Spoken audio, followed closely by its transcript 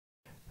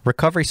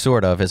Recovery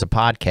Sort Of is a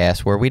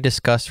podcast where we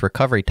discuss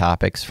recovery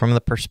topics from the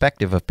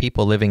perspective of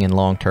people living in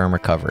long-term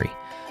recovery.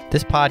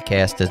 This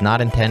podcast does not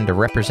intend to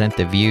represent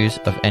the views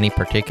of any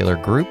particular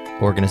group,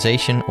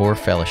 organization, or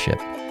fellowship.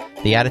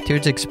 The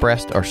attitudes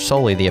expressed are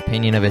solely the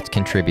opinion of its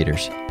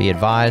contributors. Be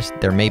advised,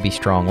 there may be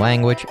strong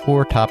language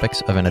or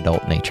topics of an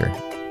adult nature.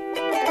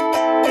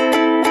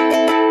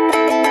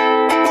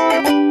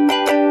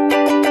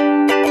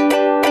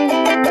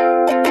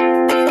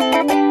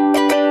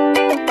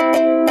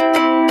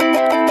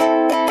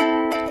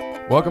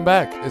 Welcome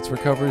back. It's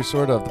Recovery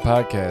Sort Of, the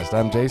podcast.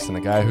 I'm Jason,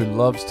 a guy who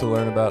loves to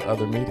learn about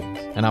other meetings.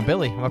 And I'm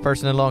Billy. I'm a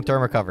person in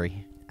long-term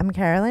recovery. I'm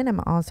Carolyn.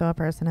 I'm also a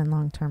person in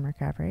long-term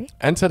recovery.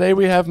 And today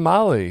we have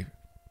Molly.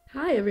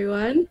 Hi,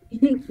 everyone.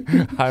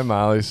 Hi,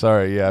 Molly.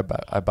 Sorry, I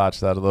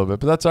botched that a little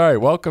bit, but that's all right.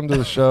 Welcome to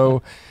the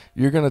show.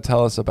 You're going to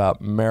tell us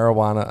about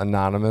Marijuana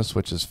Anonymous,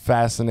 which is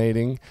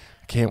fascinating.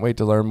 Can't wait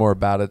to learn more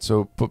about it.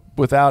 So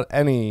without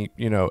any,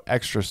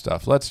 extra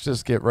stuff, let's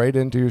just get right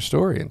into your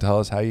story and tell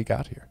us how you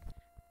got here.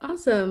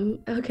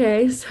 Awesome.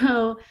 Okay,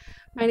 so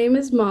my name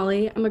is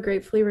Molly. I'm a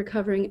gratefully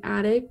recovering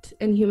addict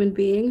and human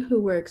being who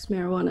works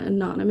Marijuana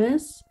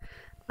Anonymous.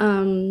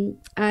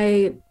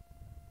 I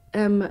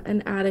am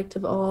an addict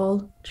of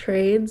all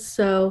trades,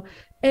 so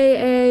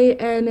AA,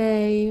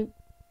 NA,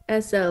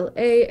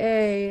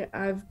 SLAA,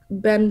 I've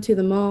been to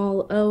them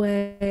all,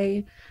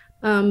 OA,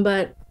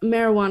 but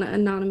Marijuana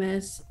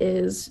Anonymous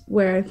is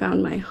where I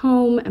found my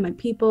home and my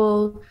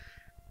people.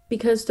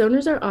 Because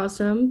stoners are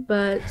awesome,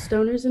 but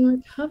stoners in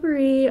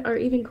recovery are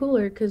even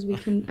cooler because we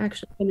can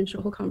actually finish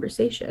a whole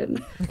conversation.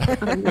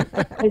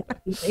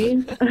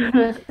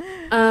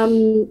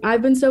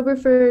 I've been sober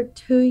for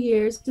 2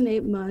 years and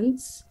 8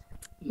 months.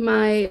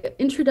 My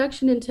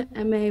introduction into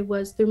MA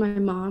was through my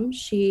mom.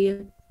 She,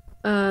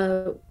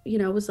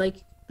 was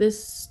like,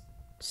 this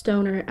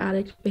stoner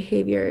addict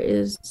behavior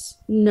is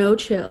no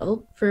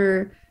chill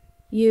for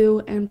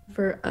you and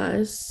for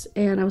us.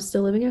 And I was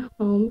still living at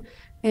home.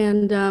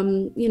 And,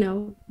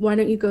 why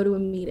don't you go to a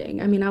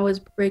meeting? I mean, I was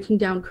breaking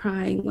down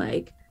crying,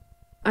 like,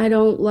 I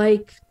don't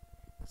like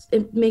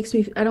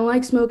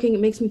smoking. It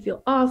makes me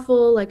feel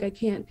awful. Like, I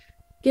can't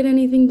get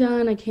anything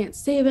done. I can't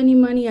save any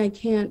money. I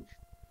can't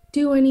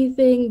do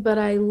anything, but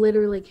I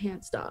literally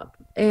can't stop.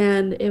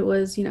 And it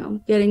was,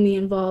 getting me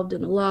involved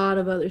in a lot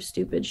of other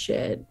stupid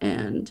shit.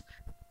 And,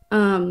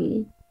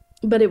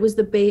 but it was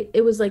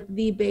like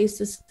the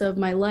basis of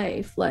my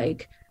life.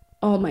 Like,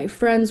 all my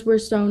friends were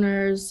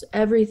stoners.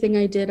 Everything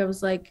I did, I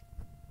was like,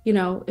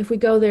 if we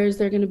go there, is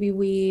there going to be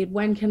weed?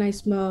 When can I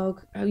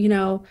smoke?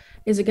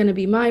 Is it going to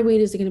be my weed?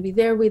 Is it going to be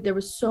their weed? There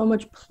was so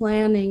much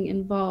planning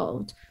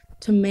involved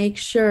to make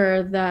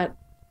sure that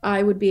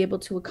I would be able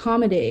to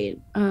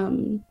accommodate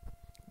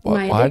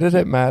why did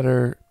it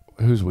matter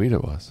whose weed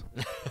it was?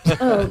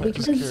 Oh,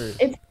 because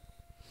it's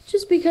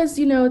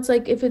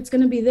like, if it's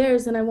going to be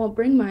theirs, then I won't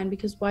bring mine,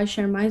 because why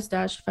share my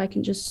stash if I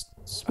can just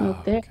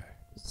smoke theirs? Okay.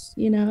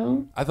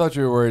 I thought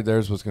you were worried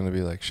theirs was going to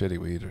be like shitty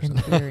weed or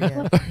something.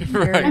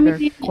 Right. I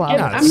mean,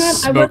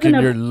 I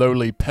wasn't your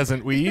lowly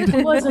peasant weed.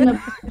 I wasn't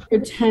a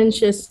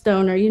pretentious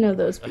stoner.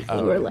 Those people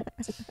who are like,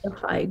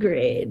 high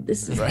grade.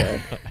 This is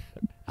good.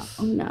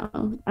 Oh,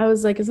 no. I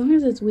was like, as long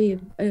as it's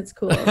weed, it's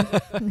cool.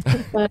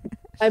 But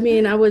I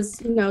mean, I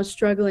was,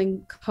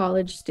 struggling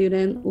college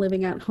student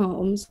living at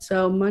home.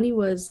 So money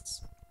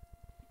was,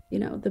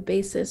 the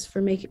basis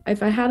for making.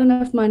 If I had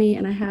enough money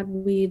and I had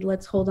weed,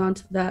 let's hold on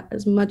to that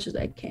as much as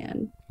I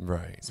can.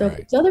 Right. So if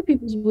it's other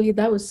people's weed,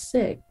 that was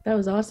sick. That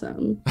was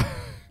awesome.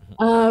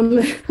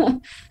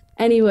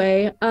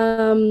 Anyway,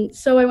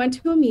 so I went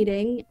to a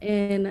meeting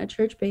in a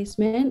church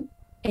basement,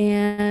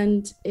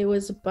 and it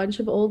was a bunch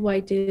of old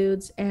white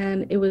dudes,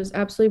 and it was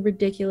absolutely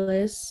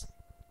ridiculous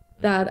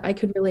that I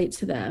could relate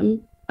to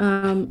them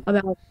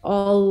about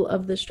all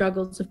of the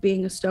struggles of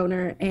being a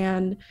stoner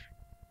and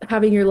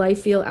having your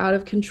life feel out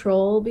of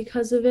control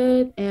because of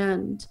it.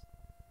 And,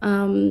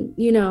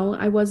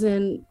 I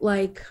wasn't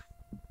like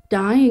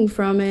dying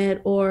from it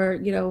or,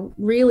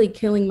 really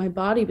killing my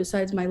body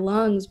besides my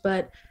lungs,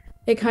 but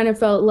it kind of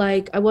felt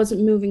like I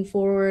wasn't moving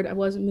forward. I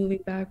wasn't moving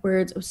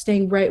backwards. I was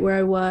staying right where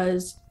I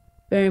was,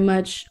 very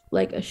much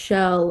like a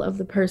shell of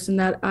the person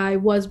that I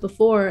was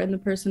before and the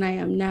person I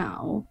am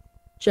now,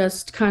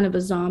 just kind of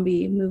a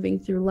zombie moving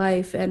through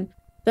life. And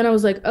then I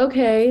was like,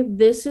 okay,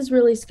 this is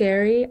really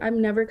scary.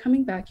 I'm never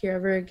coming back here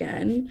ever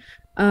again.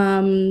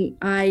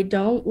 I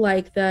don't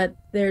like that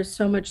there's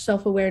so much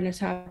self-awareness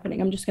happening.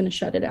 I'm just going to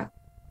shut it out.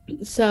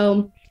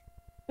 So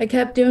I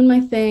kept doing my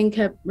thing,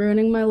 kept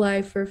ruining my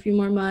life for a few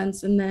more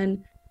months. And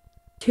then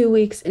 2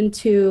 weeks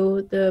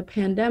into the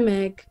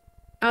pandemic,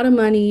 out of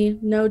money,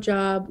 no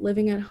job,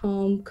 living at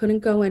home, couldn't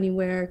go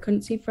anywhere,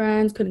 couldn't see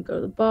friends, couldn't go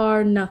to the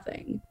bar,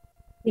 nothing.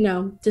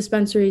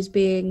 Dispensaries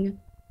being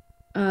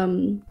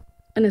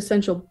an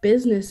essential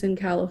business in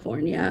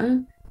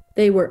California.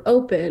 They were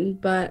open,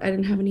 but I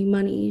didn't have any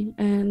money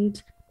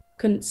and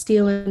couldn't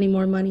steal any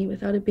more money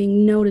without it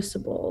being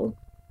noticeable.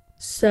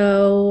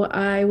 So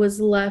I was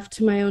left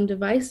to my own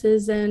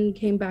devices and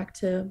came back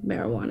to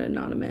Marijuana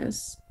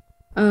Anonymous.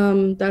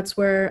 That's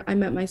where I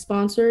met my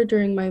sponsor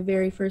during my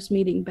very first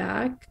meeting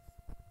back.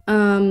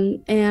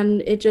 And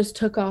it just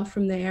took off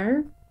from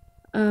there.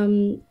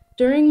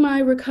 During my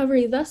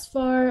recovery thus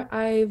far,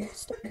 I've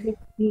started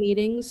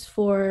meetings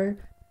for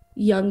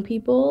young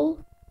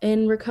people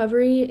in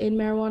recovery in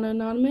Marijuana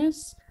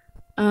Anonymous,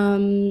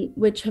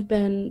 which have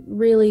been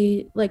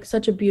really like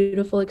such a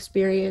beautiful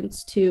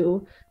experience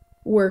to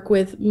work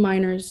with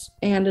minors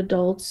and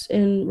adults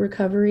in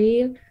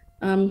recovery,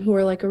 who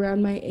are like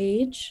around my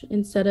age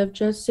instead of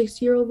just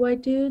 60-year-old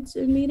white dudes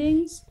in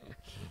meetings.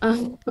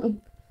 Um,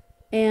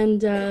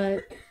 and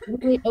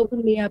really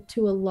opened me up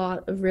to a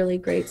lot of really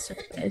great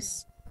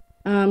service.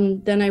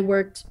 Then I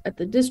worked at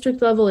the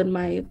district level in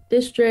my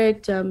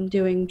district,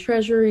 doing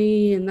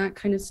treasury and that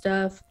kind of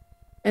stuff.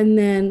 And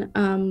then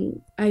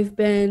I've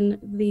been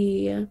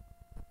the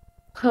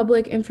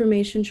public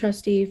information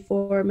trustee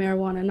for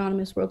Marijuana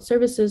Anonymous World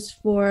Services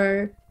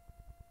for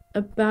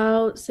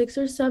about 6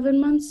 or 7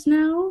 months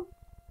now.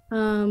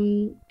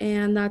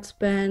 And that's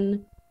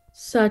been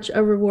such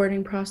a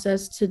rewarding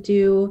process to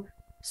do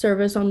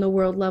service on the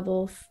world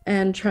level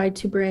and try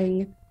to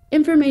bring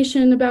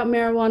information about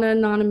Marijuana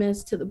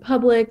Anonymous to the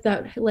public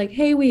that like,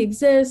 hey, we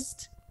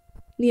exist,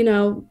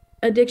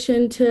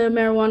 addiction to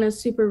marijuana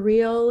is super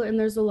real, and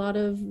there's a lot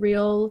of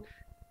real,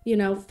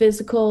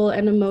 physical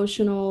and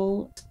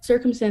emotional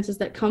circumstances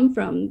that come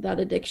from that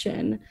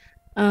addiction.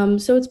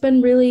 So it's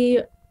been really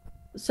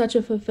such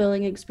a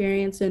fulfilling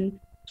experience and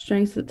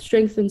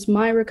strengthens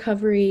my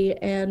recovery.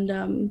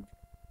 And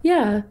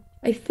yeah,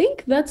 I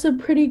think that's a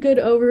pretty good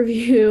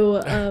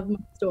overview of my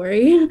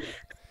story.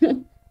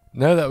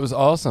 No, that was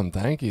awesome.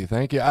 Thank you.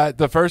 Thank you.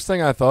 The first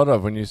thing I thought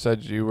of when you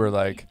said you were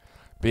like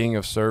being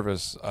of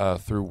service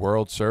through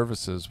World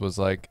Services was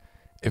like,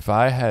 if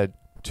I had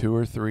 2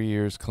 or 3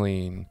 years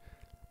clean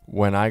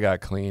when I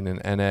got clean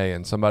in NA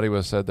and somebody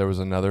was said there was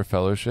another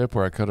fellowship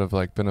where I could have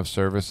like been of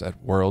service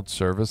at World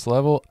Service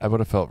level, I would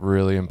have felt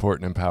really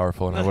important and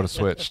powerful, and I would have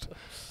switched.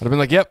 I'd have been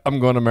like, yep, I'm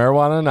going to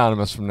Marijuana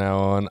Anonymous from now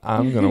on.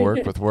 I'm going to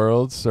work with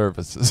World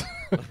Services.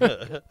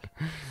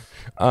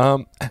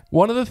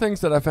 One of the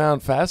things that I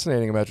found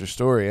fascinating about your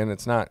story, and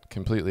it's not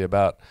completely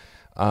about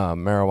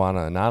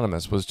Marijuana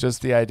Anonymous, was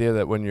just the idea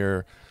that when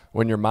your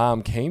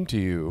mom came to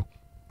you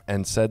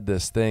and said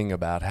this thing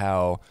about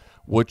how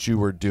what you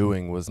were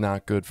doing was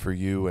not good for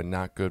you and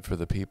not good for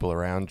the people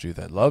around you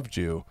that loved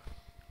you,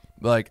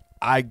 like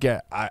I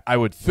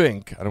would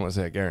think, I don't want to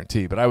say I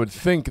guarantee, but I would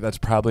think that's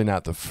probably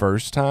not the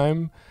first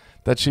time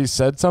that she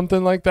said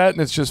something like that.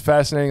 And it's just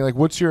fascinating. Like,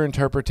 what's your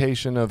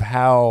interpretation of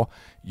how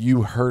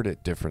you heard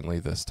it differently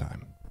this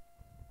time?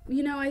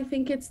 I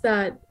think it's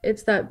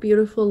that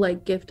beautiful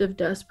like gift of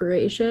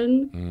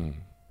desperation,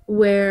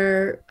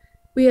 where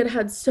we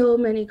had so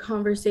many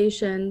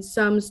conversations,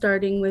 some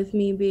starting with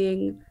me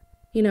being,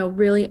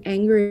 really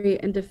angry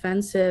and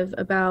defensive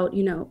about,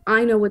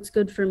 I know what's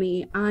good for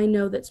me. I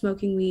know that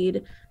smoking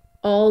weed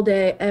all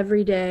day,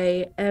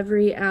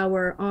 every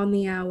hour on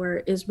the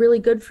hour is really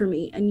good for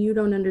me. And you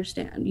don't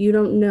understand. You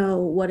don't know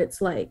what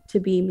it's like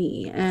to be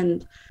me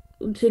and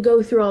to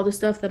go through all the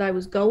stuff that I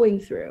was going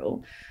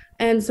through.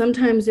 And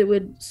sometimes it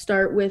would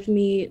start with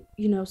me,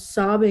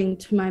 sobbing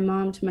to my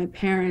mom, to my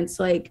parents,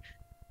 like,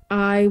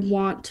 I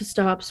want to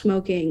stop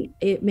smoking.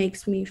 It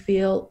makes me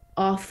feel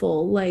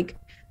awful. Like,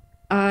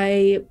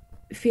 I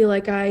feel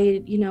like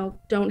I,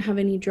 don't have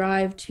any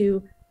drive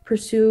to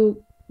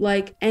pursue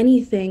like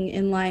anything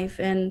in life.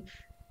 And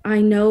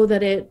I know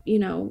that it,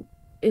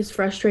 is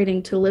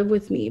frustrating to live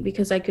with me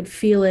because I could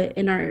feel it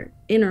in our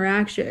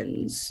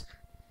interactions.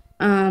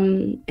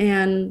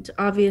 And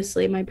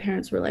obviously my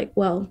parents were like,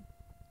 well,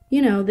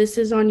 this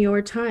is on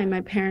your time.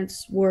 My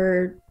parents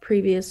were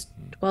previous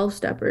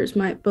 12-steppers.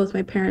 Both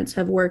my parents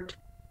have worked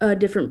a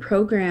different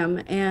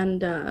program,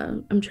 and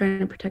I'm trying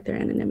to protect their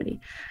anonymity.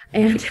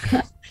 And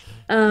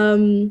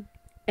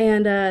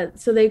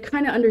so they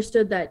kind of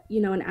understood that,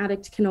 an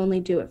addict can only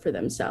do it for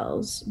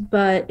themselves,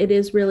 but it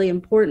is really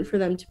important for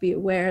them to be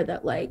aware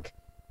that, like,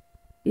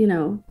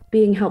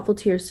 being helpful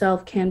to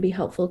yourself can be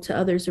helpful to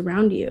others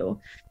around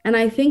you. And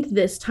I think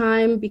this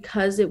time,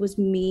 because it was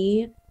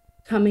me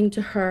coming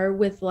to her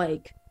with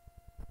like,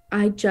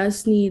 I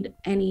just need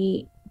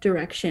any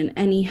direction,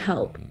 any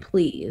help,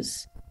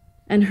 please.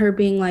 And her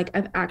being like,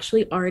 I've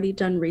actually already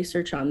done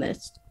research on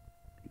this.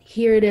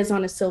 Here it is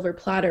on a silver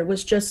platter,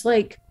 was just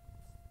like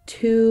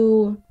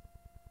too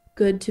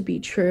good to be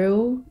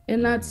true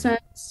in that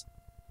sense.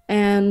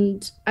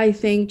 And I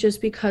think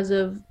just because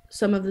of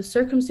some of the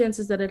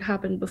circumstances that had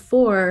happened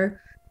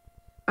before,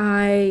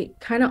 I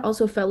kind of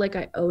also felt like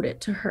I owed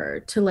it to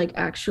her to like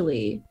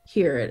actually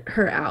hear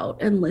her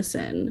out and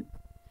listen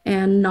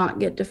and not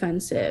get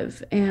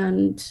defensive.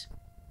 And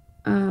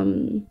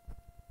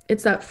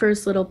it's that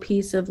first little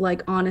piece of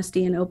like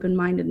honesty and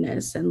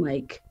open-mindedness, and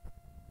like,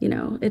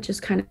 it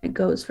just kind of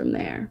goes from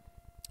there.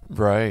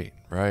 Right.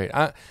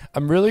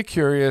 I'm really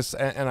curious,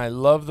 and I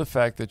love the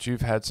fact that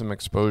you've had some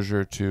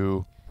exposure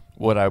to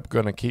what I'm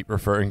going to keep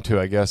referring to,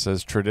 I guess,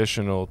 as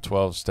traditional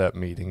 12-step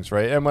meetings,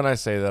 right? And when I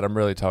say that, I'm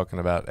really talking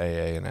about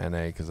AA and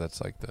NA, because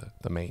that's like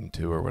the main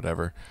two or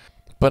whatever.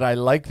 But I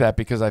like that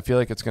because I feel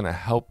like it's going to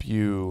help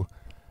you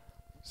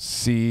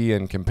see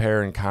and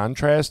compare and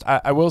contrast.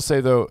 I will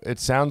say, though, it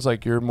sounds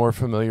like you're more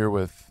familiar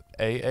with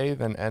AA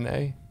than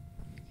NA.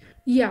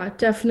 Yeah,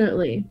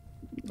 definitely.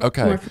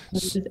 Okay. More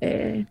familiar with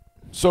AA.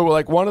 So,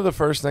 like, one of the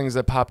first things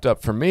that popped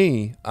up for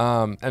me,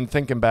 and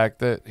thinking back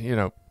that,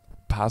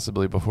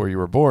 possibly before you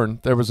were born,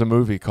 there was a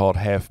movie called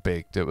Half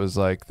Baked. It was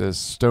like this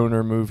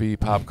stoner movie,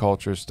 pop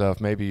culture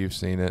stuff. Maybe you've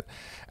seen it.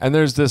 And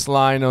there's this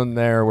line on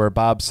there where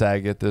Bob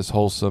Saget, this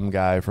wholesome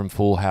guy from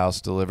Full House,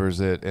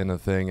 delivers it in a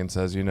thing and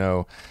says,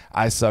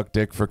 I suck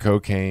dick for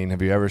cocaine.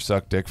 Have you ever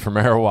sucked dick for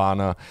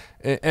marijuana?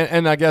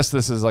 And I guess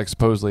this is like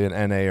supposedly an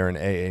NA or an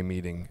AA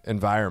meeting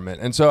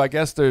environment. And so I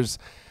guess there's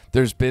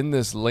been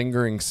this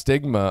lingering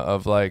stigma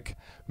of like,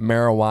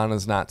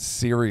 marijuana's not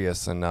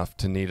serious enough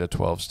to need a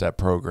 12-step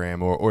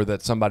program, or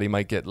that somebody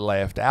might get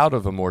laughed out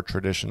of a more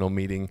traditional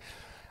meeting.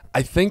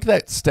 I think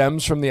that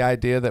stems from the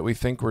idea that we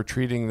think we're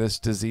treating this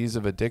disease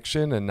of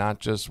addiction and not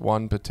just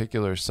one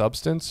particular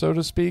substance, so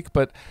to speak.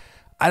 But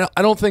I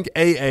don't think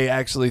AA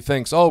actually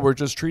thinks, oh, we're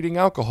just treating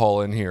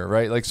alcohol in here,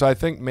 right? Like, so I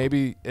think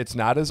maybe it's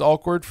not as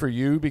awkward for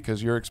you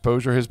because your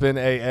exposure has been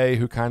AA,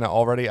 who kind of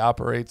already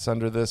operates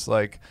under this,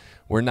 like,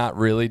 we're not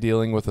really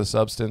dealing with a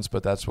substance,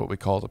 but that's what we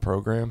call the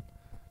program.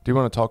 Do you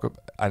want to talk?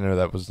 I know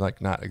that was like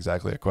not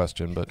exactly a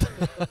question, but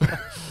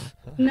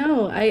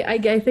No, I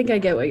think I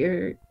get what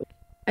you're.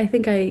 I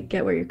think I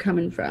get where you're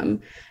coming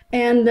from,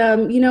 and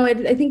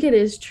I think it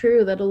is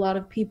true that a lot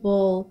of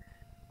people,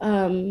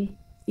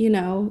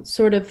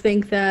 sort of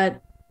think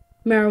that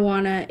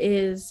marijuana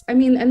is. I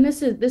mean, and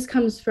this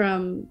comes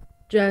from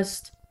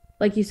just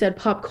like you said,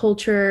 pop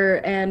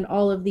culture and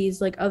all of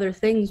these like other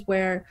things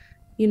where,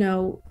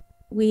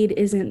 weed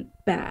isn't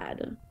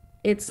bad.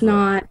 It's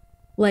not.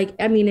 Like,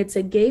 I mean, it's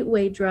a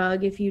gateway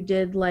drug if you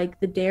did like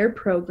the DARE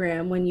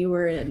program when you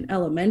were in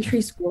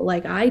elementary school,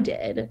 like I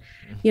did.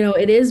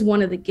 It is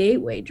one of the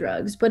gateway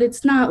drugs, but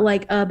it's not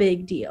like a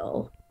big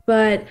deal.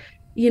 But,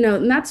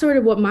 and that's sort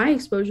of what my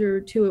exposure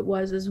to it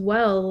was as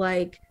well.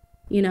 Like,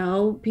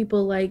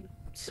 people like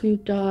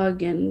Snoop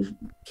Dogg and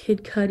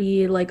Kid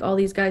Cudi, like all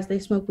these guys, they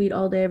smoke weed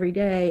all day, every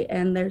day,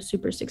 and they're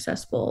super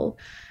successful.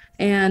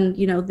 And,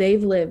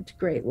 they've lived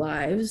great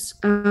lives.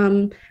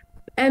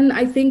 And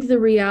I think the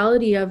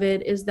reality of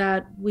it is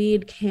that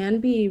weed can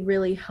be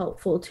really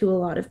helpful to a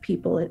lot of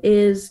people. It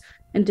is,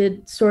 and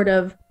did sort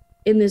of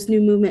in this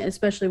new movement,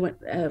 especially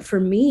when,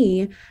 for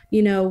me,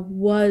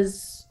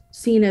 was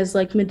seen as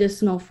like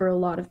medicinal for a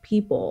lot of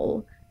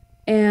people.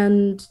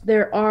 And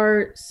there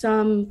are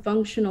some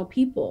functional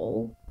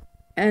people.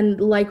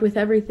 And like with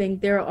everything,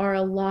 there are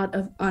a lot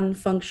of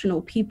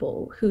unfunctional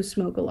people who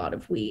smoke a lot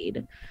of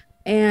weed.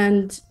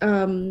 And,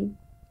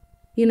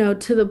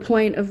 to the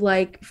point of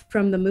like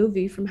from the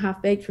movie, from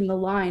Half Baked, from the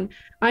line,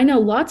 I know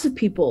lots of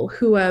people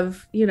who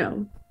have,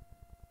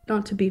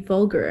 not to be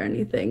vulgar or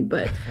anything,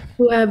 but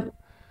who have,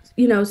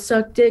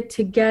 sucked dick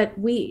to get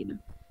weed.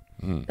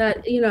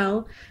 That,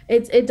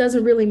 it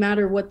doesn't really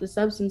matter what the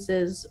substance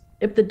is.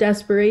 If the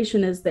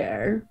desperation is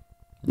there,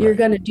 you're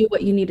going to do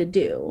what you need to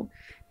do.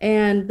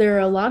 And there are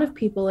a lot of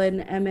people in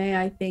MA,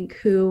 I think,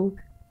 who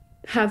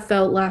have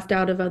felt laughed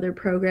out of other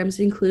programs,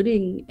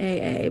 including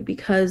AA,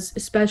 because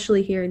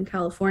especially here in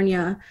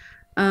California,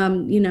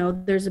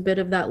 there's a bit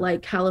of that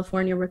like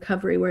California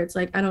recovery where it's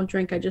like, I don't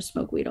drink, I just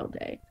smoke weed all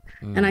day.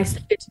 And I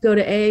still get to go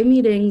to AA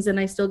meetings, and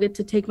I still get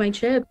to take my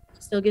chip,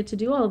 still get to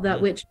do all of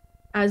that, which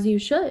as you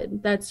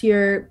should. That's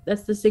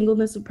the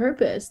singleness of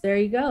purpose. There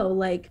you go.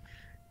 Like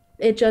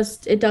it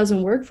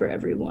doesn't work for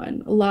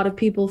everyone. A lot of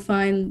people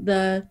find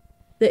the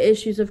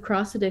issues of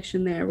cross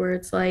addiction there, where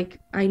it's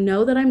like, I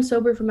know that I'm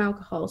sober from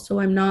alcohol,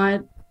 so I'm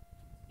not,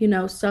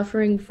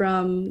 suffering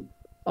from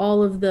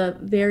all of the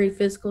very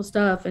physical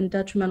stuff and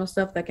detrimental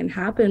stuff that can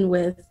happen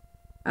with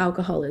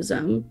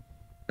alcoholism,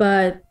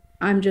 but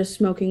I'm just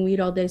smoking weed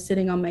all day,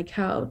 sitting on my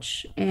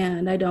couch,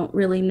 and I don't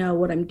really know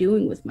what I'm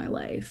doing with my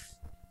life.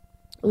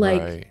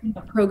 Like,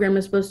 the program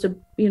is supposed to,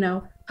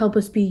 help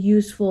us be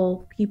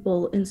useful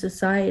people in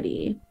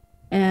society.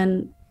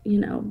 And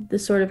the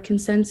sort of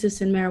consensus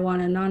in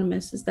Marijuana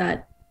Anonymous is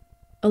that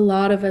a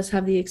lot of us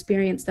have the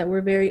experience that we're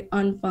very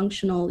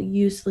unfunctional,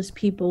 useless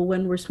people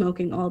when we're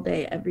smoking all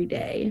day, every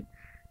day,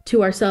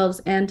 to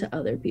ourselves and to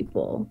other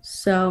people.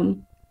 So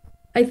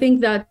I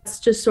think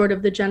that's just sort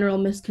of the general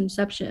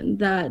misconception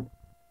that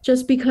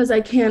just because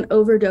I can't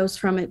overdose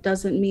from it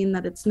doesn't mean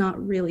that it's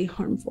not really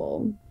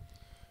harmful.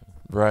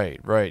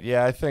 Right.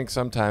 Yeah, I think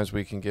sometimes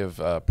we can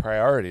give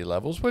priority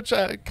levels, which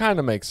kind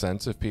of makes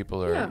sense if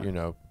people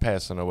are,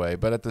 passing away.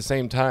 But at the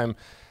same time,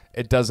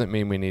 it doesn't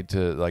mean we need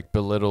to like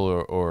belittle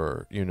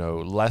or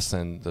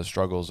lessen the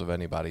struggles of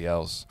anybody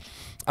else.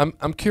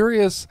 I'm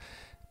curious,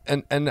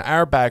 and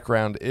our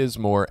background is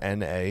more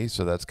NA,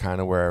 so that's kind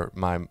of where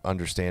my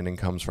understanding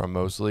comes from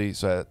mostly.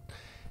 So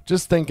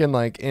just thinking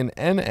like in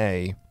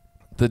NA,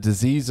 the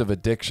disease of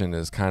addiction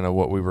is kind of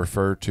what we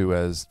refer to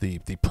as the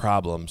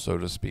problem, so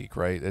to speak,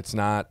 right? It's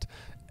not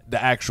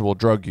the actual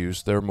drug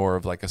use. They're more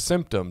of like a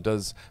symptom.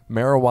 Does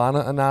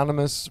Marijuana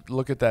Anonymous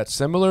look at that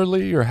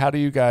similarly, or how do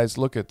you guys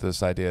look at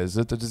this idea? Is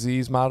it the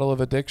disease model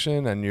of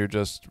addiction and you're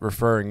just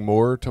referring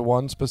more to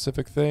one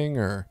specific thing,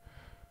 or?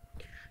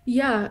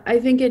 Yeah, I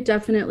think it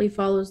definitely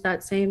follows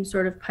that same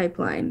sort of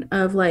pipeline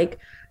of like,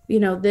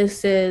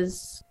 this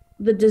is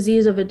the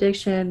disease of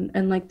addiction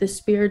and like the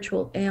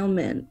spiritual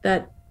ailment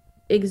that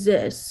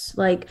exists,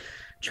 like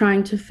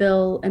trying to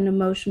fill an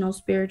emotional,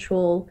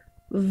 spiritual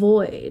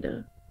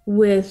void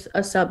with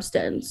a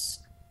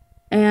substance.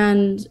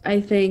 And I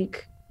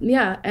think,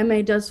 yeah,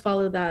 MA does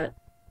follow that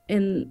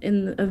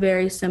in a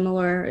very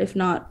similar, if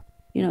not,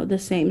 the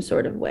same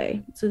sort of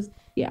way. So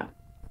yeah.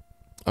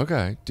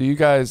 Okay. Do you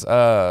guys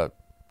do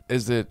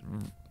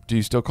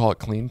you still call it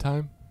clean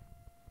time?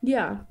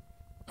 Yeah.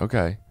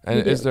 Okay.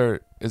 And is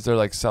there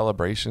like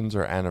celebrations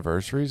or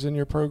anniversaries in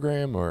your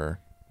program, or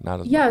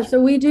not as Yeah, much?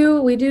 so we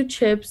do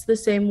chips the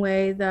same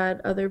way that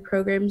other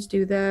programs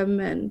do them,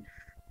 and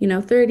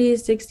 30,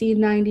 60,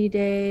 90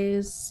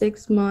 days,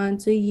 6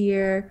 months, a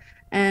year,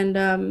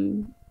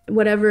 and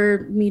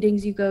whatever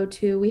meetings you go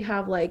to, we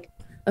have like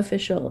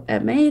official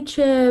MA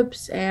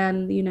chips,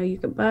 and you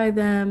can buy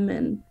them,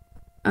 and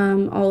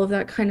all of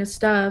that kind of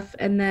stuff.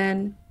 And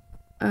then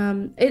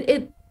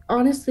it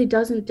honestly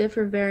doesn't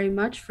differ very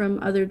much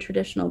from other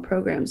traditional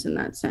programs in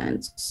that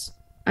sense.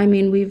 I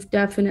mean, we've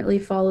definitely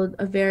followed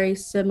a very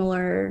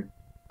similar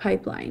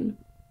pipeline.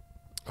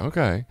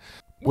 Okay.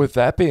 With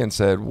that being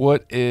said,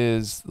 what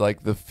is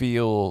like the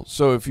feel?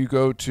 So if you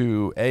go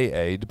to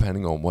AA,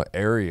 depending on what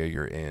area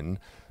you're in,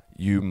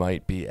 you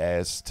might be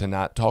asked to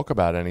not talk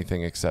about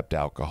anything except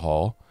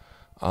alcohol.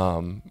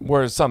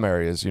 Whereas some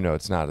areas,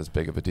 it's not as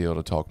big of a deal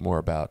to talk more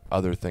about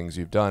other things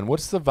you've done.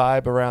 What's the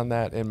vibe around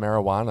that in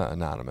Marijuana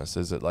Anonymous?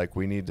 Is it like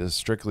we need to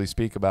strictly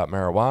speak about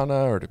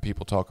marijuana, or do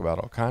people talk about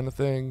all kind of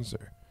things?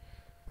 Or?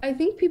 I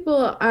think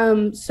people,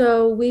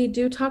 so we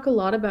do talk a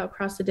lot about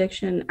cross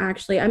addiction,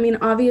 actually. I mean,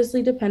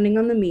 obviously, depending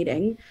on the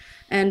meeting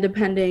and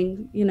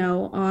depending,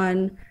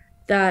 on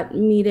that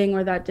meeting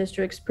or that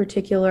district's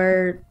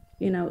particular,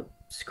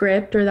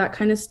 script or that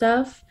kind of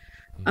stuff,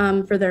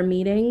 for their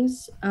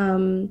meetings.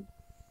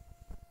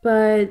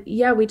 But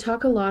yeah, we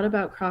talk a lot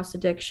about cross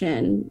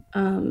addiction,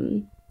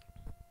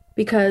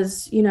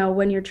 because,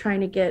 when you're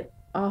trying to get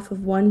off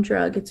of one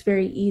drug, it's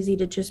very easy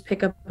to just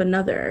pick up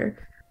another.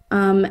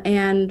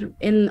 And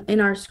in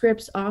our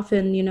scripts,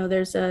 often,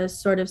 there's a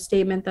sort of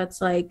statement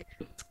that's like,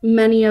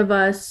 many of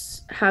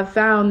us have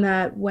found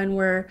that when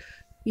we're,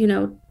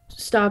 when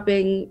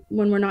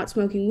we're not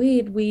smoking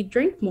weed, we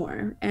drink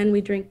more, and we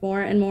drink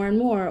more and more and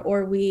more,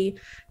 or we,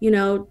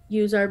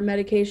 use our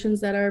medications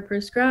that are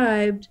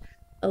prescribed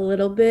a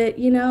little bit,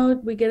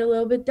 we get a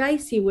little bit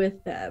dicey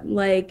with them.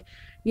 Like,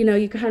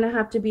 you kind of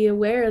have to be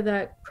aware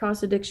that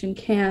cross addiction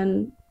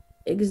can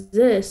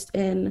exist,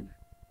 and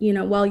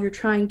while you're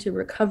trying to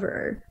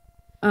recover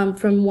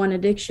from one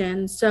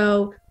addiction.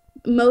 So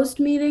most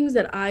meetings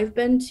that I've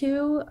been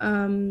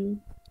to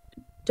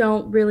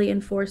don't really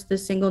enforce the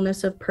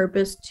singleness of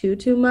purpose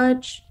too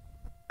much.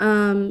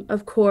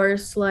 Of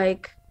course,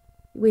 like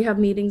we have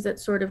meetings that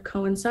sort of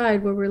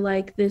coincide where we're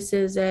like, this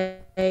is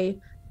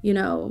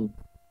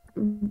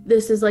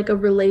this is like a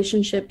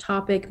relationship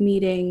topic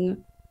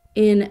meeting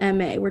in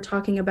MA. We're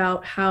talking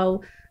about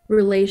how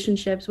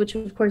relationships, which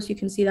of course you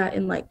can see that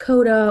in like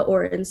CODA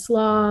or in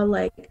SLAW,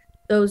 like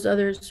those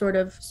other sort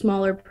of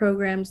smaller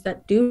programs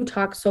that do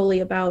talk solely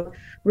about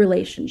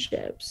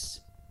relationships,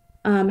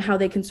 how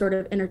they can sort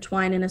of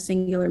intertwine in a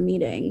singular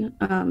meeting.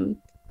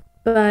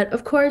 But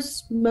of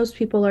course, most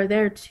people are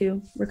there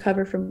to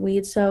recover from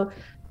weed. So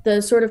the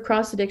sort of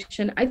cross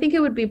addiction, I think it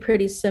would be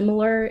pretty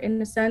similar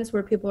in a sense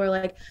where people are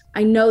like,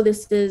 I know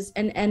this is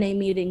an NA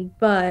meeting,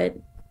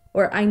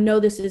 or I know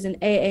this is an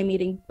AA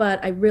meeting, but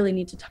I really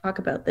need to talk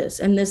about this.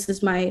 And this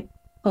is my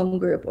home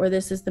group, or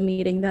this is the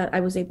meeting that I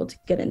was able to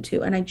get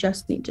into, and I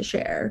just need to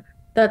share.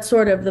 That's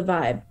sort of the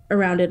vibe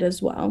around it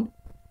as well.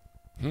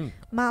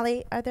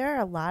 Molly, are there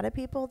a lot of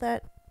people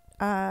that,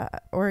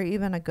 or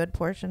even a good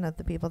portion of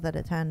the people that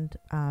attend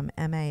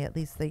MA, at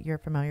least that you're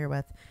familiar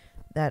with,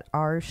 that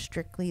are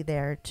strictly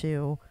there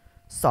to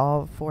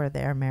solve for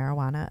their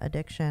marijuana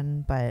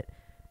addiction, but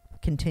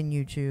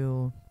continue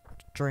to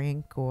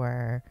drink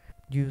or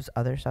use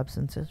other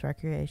substances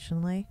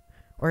recreationally?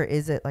 Or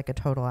is it like a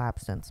total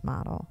abstinence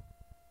model?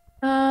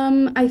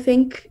 I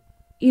think,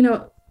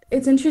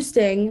 it's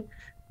interesting.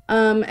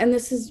 And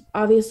this is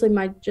obviously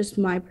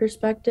my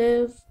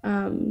perspective,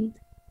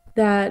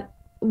 that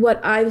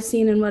what I've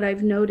seen and what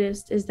I've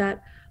noticed is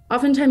that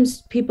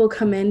oftentimes people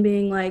come in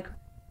being like,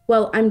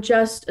 well, I'm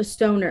just a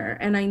stoner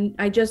and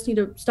I just need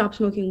to stop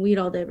smoking weed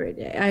all day, every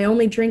day. I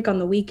only drink on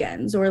the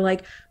weekends or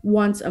like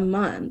once a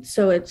month,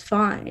 so it's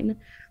fine.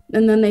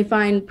 And then they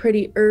find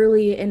pretty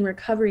early in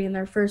recovery, in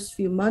their first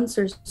few months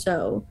or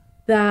so,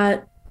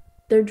 that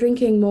they're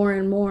drinking more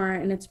and more,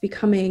 and it's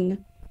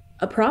becoming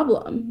a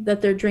problem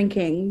that they're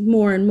drinking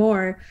more and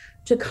more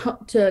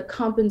to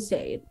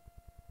compensate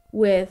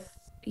with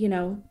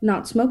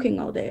not smoking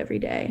all day every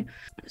day.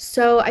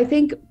 So I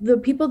think the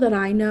people that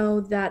I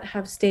know that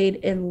have stayed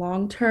in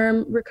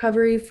long-term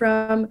recovery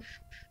from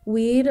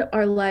weed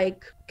are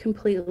like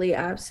completely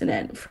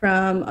abstinent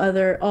from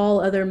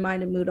all other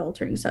mind and mood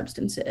altering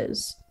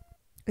substances.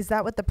 Is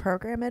that what the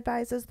program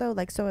advises though?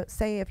 Like, so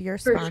say if you're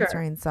For sure.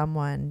 sponsoring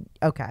someone,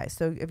 okay,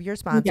 so if you're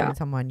Yeah. sponsoring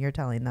someone, you're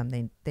telling them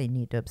they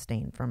need to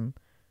abstain from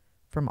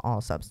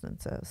all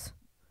substances.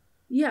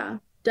 Yeah, Okay.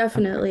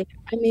 definitely.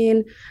 I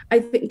mean, I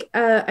think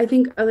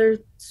other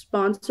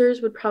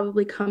sponsors would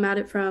probably come at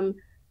it from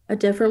a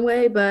different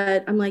way,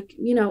 but I'm like,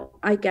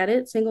 I get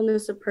it,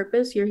 singleness of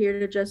purpose. You're here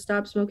to just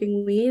stop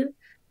smoking weed.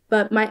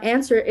 But my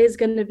answer is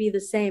going to be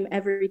the same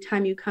every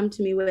time you come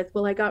to me with,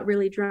 well, I got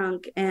really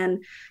drunk.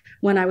 And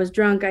when I was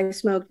drunk, I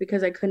smoked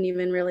because I couldn't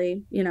even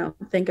really,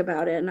 think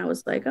about it. And I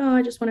was like, oh,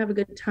 I just want to have a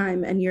good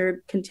time. And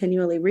you're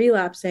continually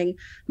relapsing.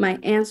 My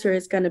answer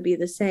is going to be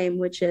the same,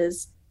 which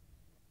is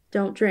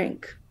don't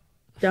drink,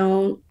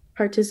 don't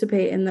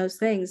participate in those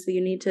things. So you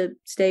need to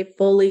stay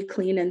fully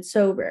clean and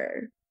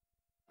sober.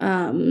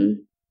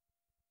 Um,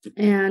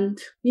 and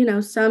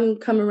some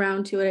come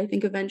around to it, I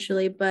think,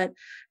 eventually, but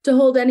to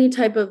hold any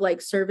type of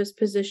like service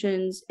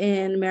positions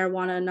in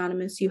Marijuana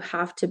Anonymous, you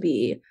have to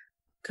be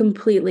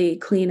completely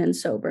clean and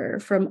sober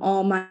from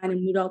all mind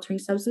and mood altering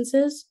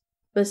substances,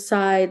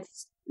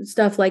 besides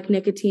stuff like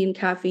nicotine,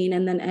 caffeine,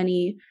 and then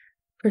any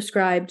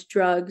prescribed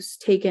drugs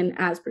taken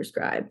as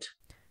prescribed.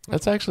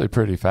 That's actually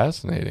pretty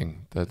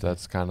fascinating that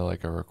that's kind of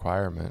like a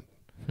requirement.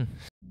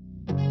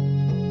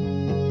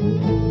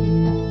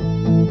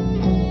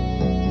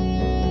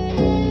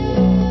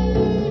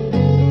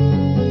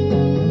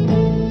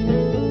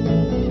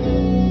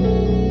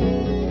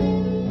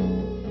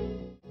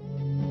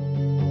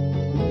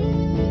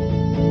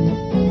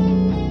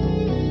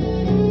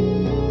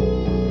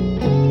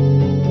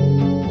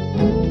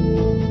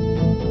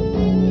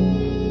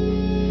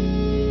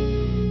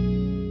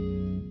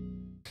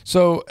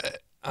 So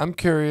I'm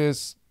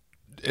curious,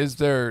 is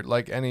there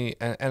like any,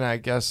 and I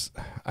guess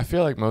I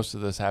feel like most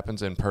of this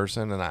happens in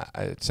person, and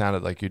it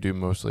sounded like you do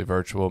mostly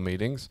virtual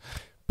meetings,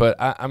 but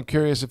I'm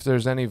curious if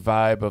there's any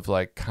vibe of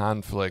like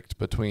conflict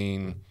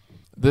between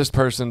this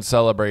person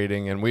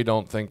celebrating and we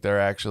don't think they're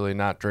actually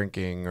not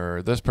drinking,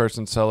 or this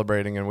person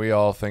celebrating and we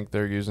all think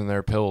they're using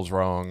their pills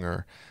wrong,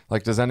 or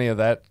like, does any of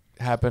that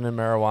happen in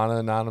Marijuana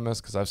Anonymous?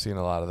 Because I've seen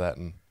a lot of that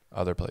in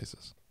other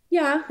places.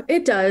 Yeah,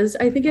 it does.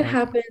 I think it Okay.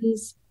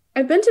 happens.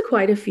 I've been to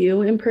quite a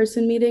few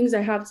in-person meetings. I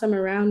have some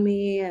around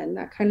me and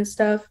that kind of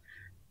stuff,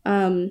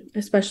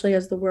 especially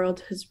as the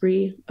world has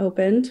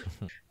reopened.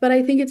 But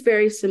I think it's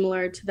very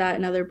similar to that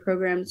in other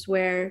programs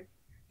where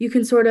you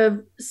can sort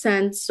of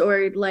sense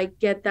or like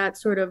get that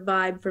sort of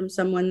vibe from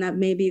someone that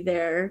maybe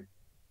they're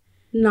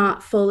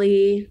not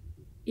fully,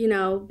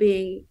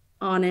 being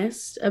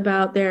honest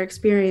about their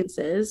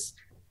experiences.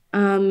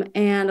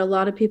 And a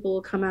lot of people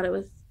will come at it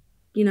with,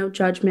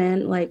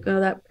 judgment, like, oh,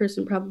 that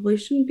person probably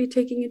shouldn't be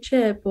taking a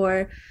chip,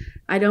 or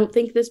I don't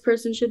think this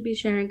person should be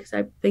sharing because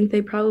I think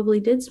they probably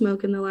did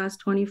smoke in the last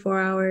 24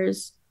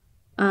 hours,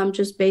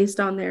 just based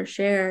on their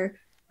share.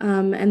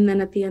 And then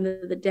at the end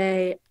of the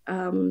day,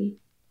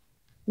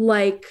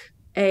 like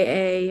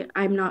AA,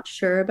 I'm not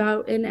sure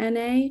about in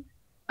NA.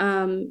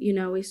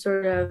 We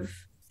sort of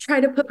try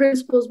to put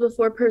principles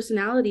before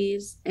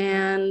personalities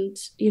and,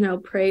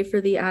 pray for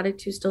the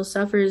addict who still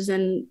suffers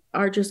and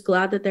are just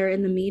glad that they're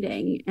in the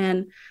meeting.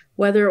 And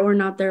whether or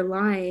not they're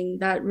lying,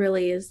 that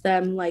really is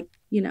them, like,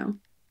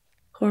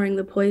 pouring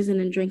the poison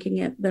and drinking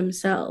it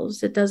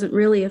themselves. It doesn't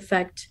really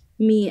affect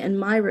me and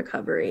my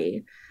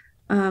recovery,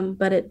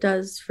 but it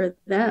does for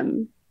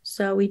them.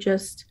 So we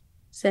just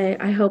say,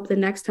 I hope the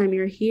next time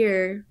you're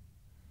here,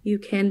 you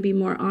can be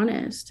more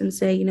honest and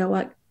say, you know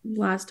what,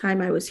 last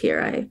time I was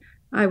here,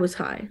 I was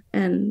high,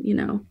 and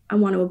I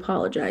want to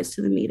apologize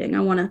to the meeting. I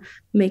want to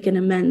make an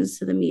amends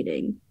to the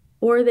meeting.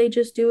 Or they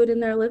just do it in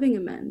their living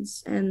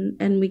amends,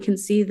 and we can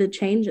see the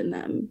change in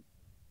them.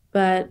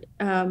 But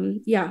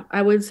yeah,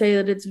 I would say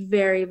that it's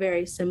very,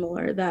 very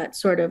similar. That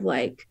sort of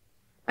like,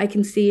 I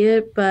can see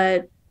it,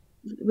 but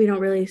we don't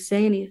really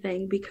say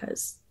anything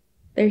because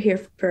they're here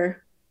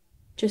for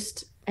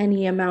just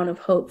any amount of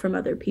hope from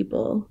other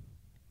people.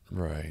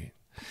 Right.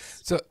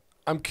 So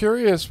I'm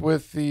curious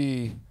with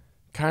the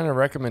kind of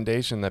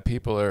recommendation that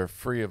people are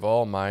free of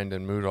all mind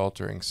and mood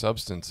altering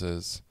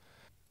substances.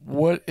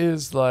 What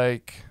is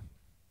like,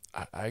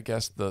 I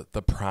guess the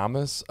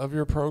promise of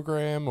your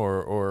program,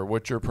 or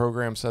what your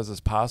program says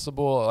is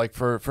possible? Like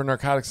for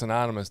Narcotics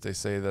Anonymous, they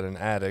say that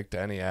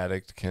any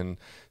addict can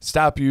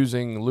stop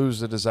using,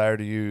 lose the desire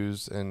to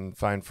use, and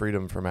find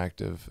freedom from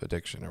active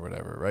addiction or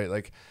whatever, right?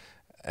 Like,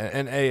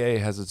 and AA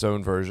has its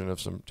own version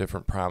of some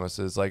different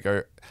promises. Like,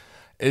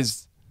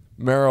 is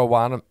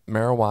Marijuana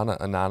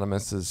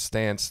Anonymous's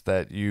stance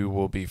that you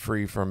will be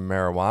free from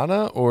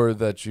marijuana, or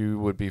that you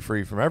would be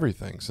free from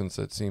everything? Since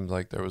it seemed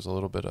like there was a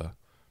little bit of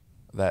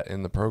that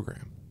in the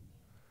program.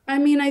 I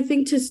mean, I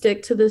think to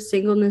stick to the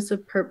singleness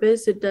of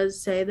purpose, it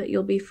does say that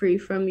you'll be free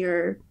from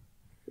your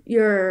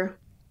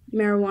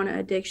marijuana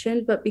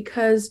addiction, but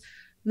because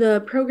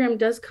the program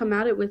does come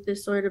at it with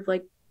this sort of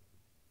like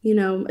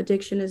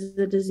addiction is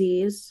a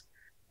disease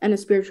and a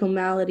spiritual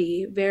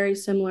malady, very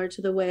similar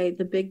to the way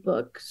the Big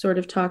Book sort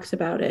of talks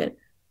about it,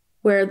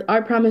 where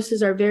our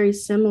promises are very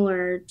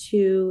similar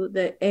to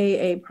the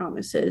AA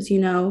promises,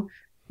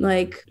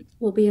 like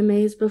we'll be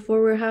amazed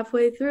before we're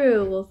halfway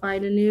through, we'll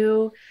find a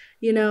new,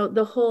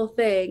 the whole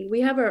thing.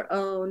 We have our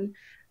own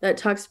that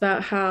talks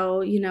about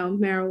how,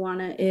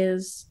 marijuana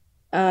is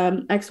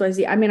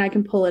XYZ. I mean, I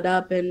can pull it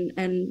up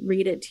and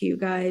read it to you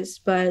guys,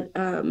 but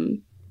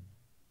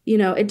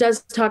it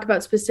does talk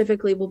about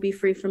specifically we'll be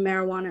free from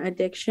marijuana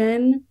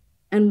addiction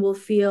and we'll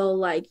feel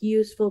like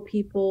useful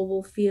people,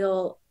 will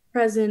feel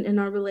present in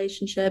our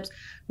relationships.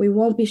 We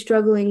won't be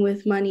struggling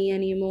with money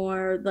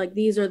anymore. Like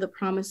these are the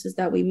promises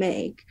that we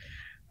make.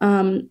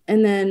 And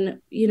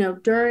then,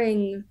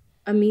 during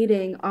a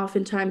meeting,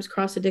 oftentimes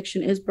cross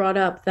addiction is brought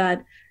up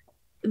that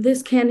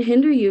this can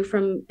hinder you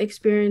from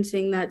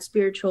experiencing that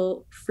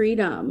spiritual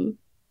freedom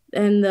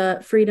and the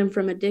freedom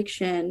from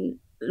addiction,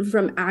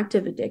 from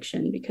active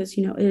addiction, because,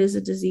 it is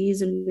a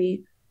disease and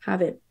we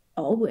have it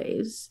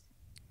always.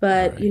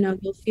 But, Right.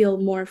 You'll feel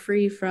more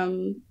free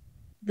from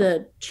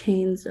the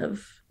chains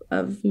of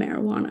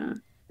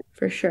marijuana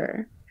for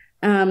sure.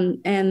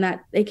 And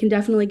that it can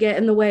definitely get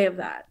in the way of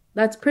that.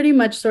 That's pretty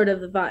much sort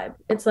of the vibe.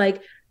 It's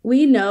like,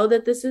 we know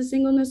that this is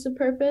singleness of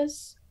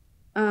purpose,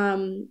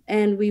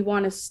 and we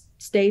want to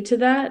stay to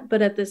that.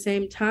 But at the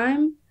same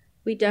time,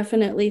 we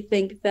definitely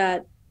think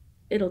that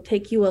it'll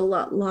take you a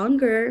lot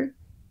longer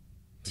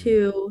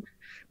to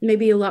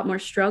maybe a lot more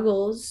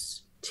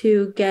struggles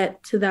to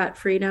get to that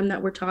freedom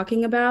that we're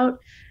talking about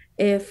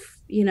if,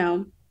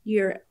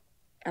 you're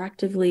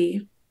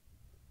actively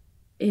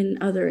in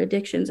other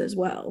addictions as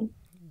well.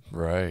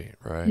 Right.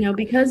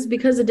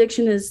 Because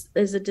addiction is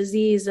a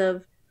disease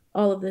of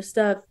all of this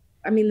stuff.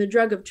 I mean, the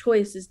drug of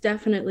choice is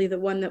definitely the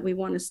one that we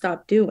want to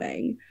stop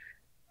doing,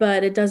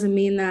 but it doesn't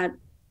mean that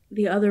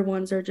the other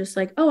ones are just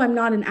like, oh, I'm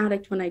not an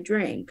addict when I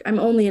drink. I'm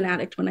only an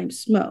addict when I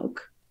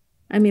smoke.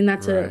 I mean,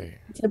 that's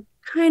it's a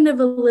kind of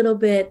a little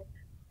bit,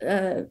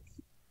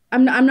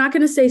 I'm not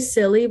going to say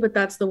silly, but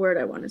that's the word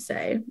I want to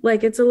say.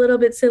 Like, it's a little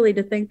bit silly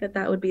to think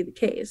that would be the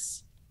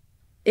case.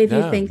 If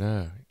you think,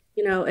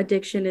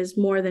 addiction is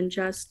more than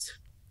just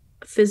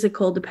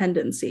physical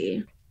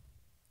dependency.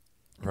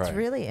 Right. It's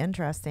really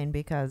interesting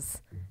because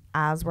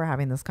as we're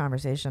having this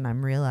conversation,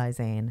 I'm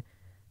realizing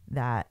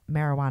that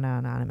Marijuana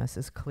Anonymous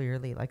is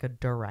clearly like a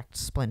direct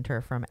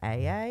splinter from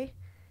AA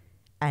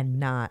and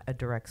not a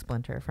direct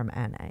splinter from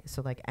NA.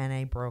 So like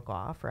NA broke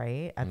off,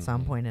 right, at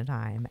some point in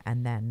time,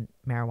 and then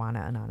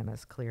Marijuana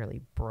Anonymous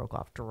clearly broke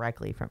off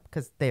directly from,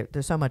 because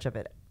there's so much of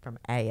it from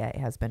AA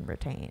has been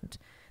retained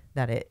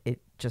that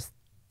it just,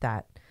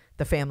 that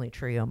the family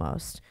tree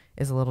almost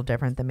is a little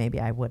different than maybe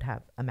I would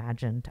have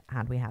imagined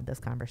had we had this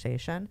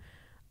conversation.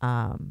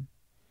 Well,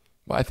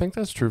 I think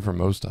that's true for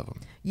most of them.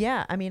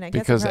 Yeah, I mean, I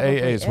guess because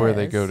AA is where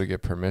they go to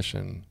get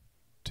permission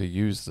to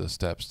use the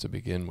steps to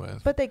begin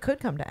with. But they could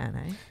come to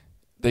NA.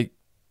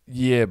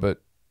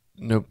 But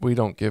no, we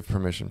don't give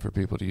permission for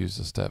people to use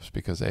the steps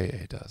because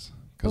AA does.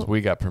 Because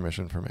we got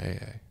permission from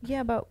AA.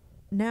 Yeah, but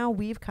now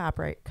we've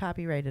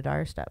copyrighted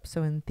our steps,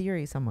 so in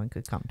theory, someone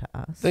could come to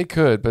us. They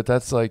could, but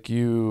that's like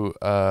you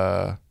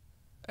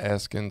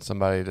asking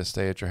somebody to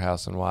stay at your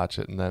house and watch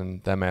it, and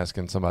then them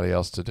asking somebody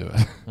else to do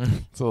it.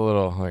 It's a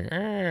little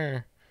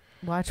like.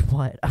 Watch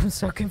what? I'm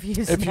so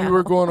confused. If you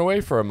were going away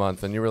for a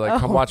month and you were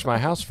like, come watch my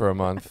house for a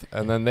month,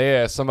 and then they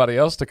asked somebody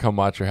else to come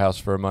watch your house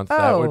for a month,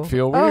 that would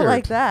feel weird. Oh,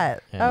 like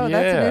that. Yeah. Oh,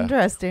 that's an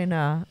interesting.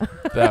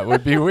 That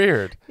would be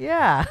weird.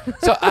 Yeah.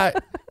 So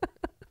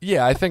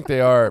I think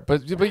they are,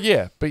 but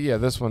yeah,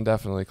 this one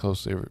definitely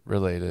closely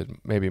related,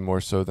 maybe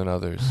more so than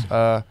others.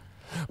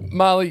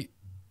 Molly,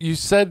 you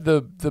said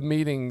the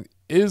meeting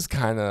is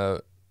kind of,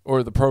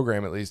 or the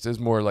program at least, is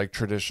more like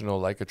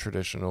a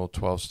traditional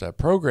 12-step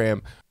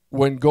program.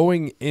 When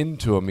going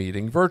into a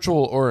meeting,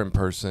 virtual or in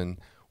person,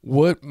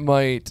 what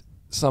might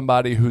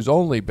somebody who's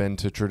only been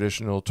to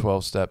traditional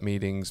 12-step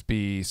meetings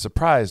be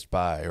surprised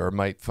by, or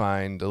might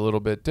find a little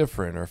bit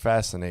different or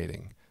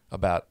fascinating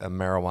about a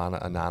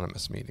Marijuana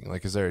Anonymous meeting?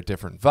 Like, is there a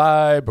different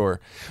vibe, or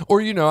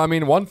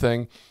one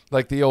thing,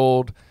 like the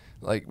old,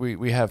 like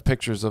we have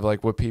pictures of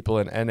like what people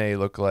in NA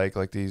look like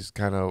these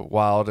kind of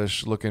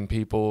wildish looking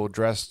people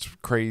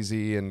dressed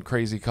crazy and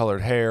crazy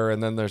colored hair,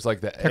 and then there's like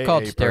the They're AA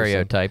called person.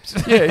 stereotypes.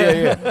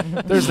 Yeah.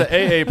 There's the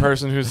AA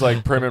person who's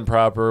like prim and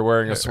proper,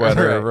 wearing a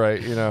sweater,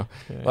 right?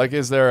 Like,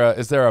 is there a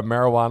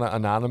Marijuana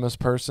Anonymous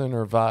person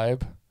or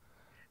vibe?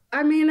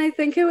 I mean, I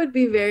think it would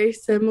be very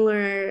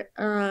similar.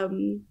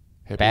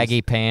 Hippies?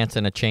 Baggy pants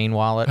and a chain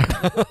wallet.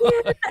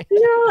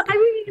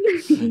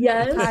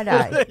 Yes.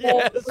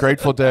 Tie-dye.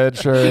 Grateful Dead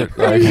shirt.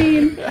 I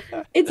mean,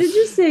 it's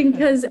interesting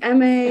because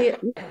MA,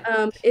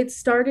 it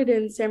started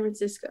in San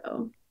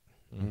Francisco.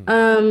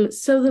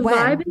 So the When?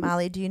 vibe,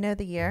 Molly, do you know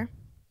the year?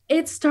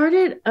 it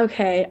started,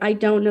 okay, I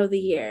don't know the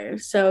year,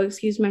 so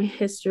excuse my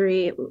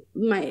history,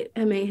 my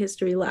MA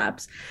history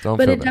lapse, Don't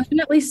but feel it bad.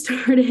 definitely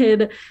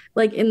started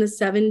like in the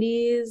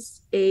 70s,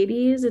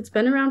 80s. It's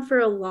been around for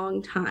a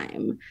long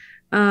time.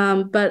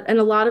 And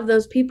a lot of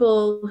those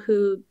people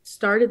who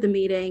started the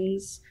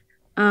meetings,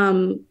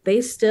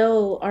 they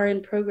still are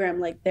in program.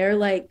 Like they're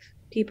like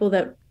people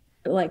that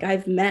like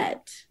I've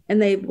met,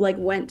 and they like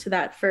went to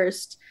that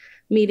first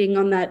meeting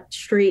on that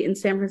street in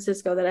San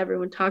Francisco that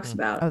everyone talks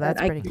about. Oh, that's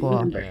that I pretty can't cool.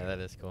 remember. Yeah, that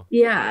is cool.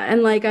 Yeah,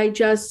 and like I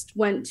just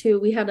went to,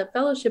 we had a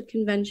fellowship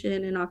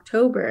convention in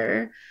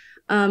October.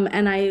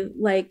 And I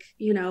like,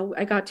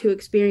 I got to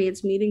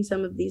experience meeting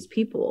some of these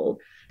people.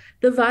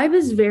 The vibe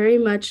is very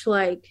much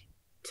like,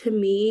 to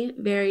me,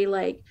 very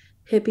like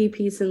hippie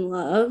peace and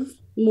love,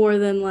 more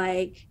than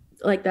like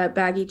that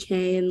baggy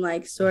chain,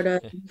 like sort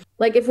of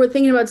like if we're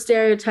thinking about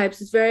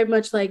stereotypes, it's very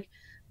much like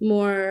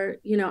more,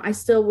 I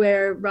still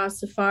wear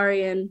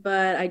Rastafarian,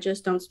 but I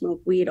just don't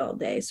smoke weed all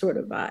day sort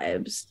of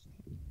vibes.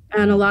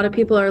 And a lot of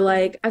people are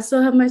like, I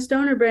still have my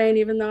stoner brain,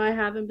 even though I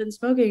haven't been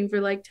smoking for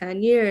like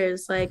 10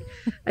 years. Like,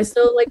 I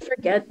still like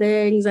forget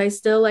things. I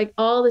still like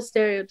all the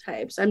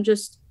stereotypes. I'm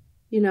just,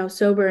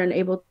 sober and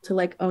able to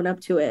like own up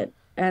to it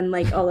and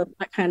like all of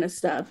that kind of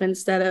stuff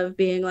instead of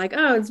being like,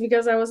 oh, it's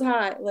because I was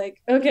high.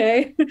 Like,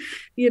 okay,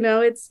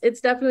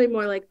 it's definitely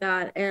more like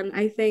that. And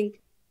I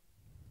think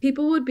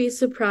people would be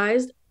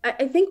surprised.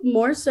 I think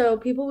more so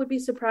people would be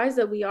surprised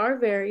that we are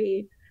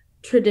very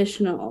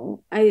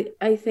traditional.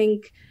 I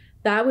think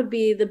that would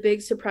be the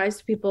big surprise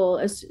to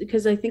people,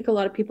 because I think a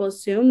lot of people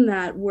assume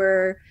that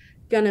we're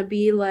gonna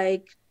be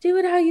like, do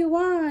it how you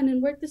want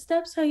and work the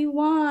steps how you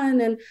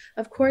want. And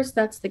of course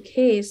that's the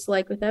case,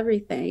 like with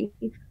everything.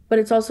 But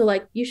it's also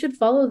like you should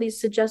follow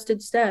these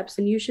suggested steps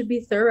and you should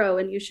be thorough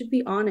and you should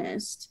be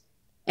honest.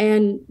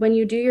 And when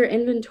you do your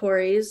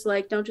inventories,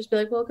 like don't just be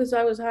like, well, because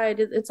I was high.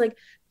 It's like,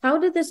 how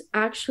did this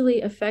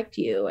actually affect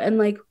you? And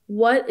like,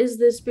 what is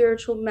this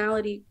spiritual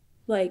malady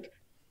like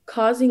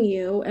causing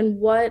you? And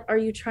what void are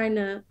you trying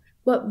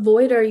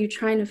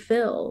to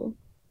fill?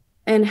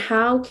 And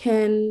how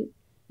can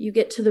you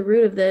get to the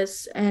root of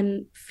this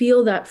and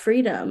feel that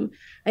freedom?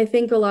 I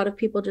think a lot of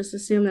people just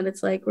assume that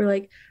it's like, we're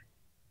like,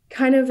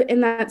 kind of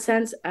in that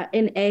sense,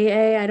 in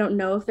AA, I don't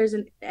know if there's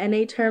an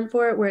NA term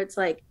for it, where it's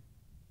like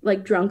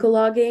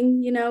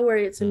drunkalogging, where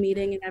it's a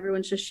meeting and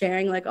everyone's just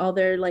sharing like all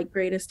their like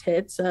greatest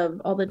hits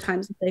of all the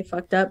times that they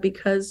fucked up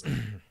because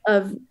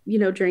of,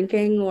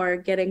 drinking or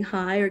getting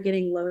high or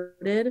getting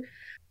loaded.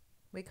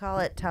 We call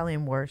it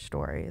telling war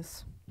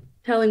stories.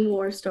 Telling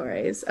war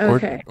stories.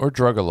 Okay. Or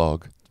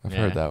drug-a-log. I've Yeah.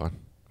 heard that one.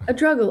 A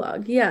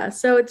drug-a-log. Yeah.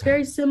 So it's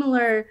very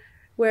similar,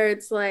 where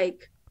it's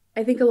like,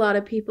 I think a lot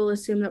of people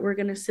assume that we're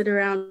going to sit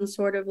around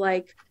sort of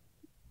like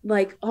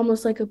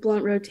almost like a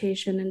blunt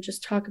rotation and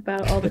just talk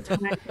about all the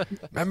time.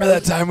 Remember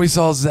that time we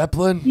saw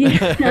Zeppelin?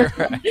 Yeah,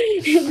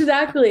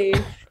 exactly.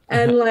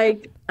 And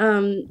like,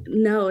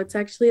 no, it's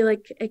actually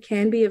like, it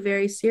can be a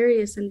very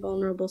serious and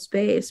vulnerable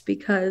space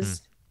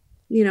because,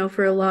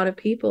 for a lot of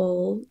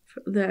people,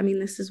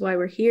 this is why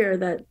we're here,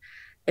 that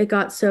it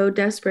got so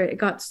desperate. It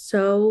got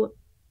so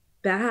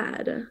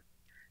bad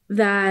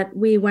that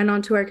we went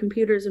onto our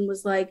computers and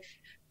was like,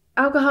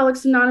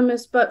 Alcoholics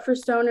Anonymous, but for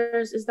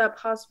stoners, is that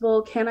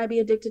possible? Can I be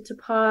addicted to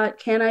pot?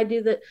 Can I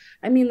do that?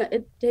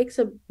 It takes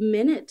a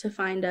minute to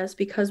find us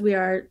because we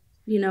are,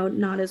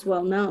 not as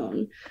well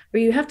known.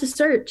 Where you have to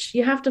search,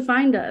 you have to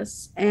find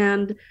us,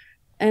 and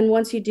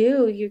once you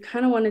do, you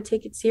kind of want to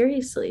take it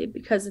seriously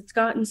because it's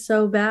gotten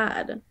so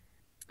bad,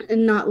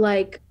 and not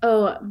like,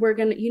 oh,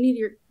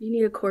 you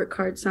need a court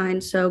card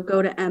signed, so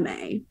go to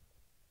MA.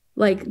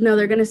 Like, no,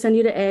 they're going to send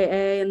you to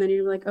AA, and then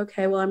you're like,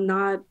 okay, well, I'm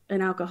not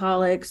an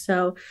alcoholic,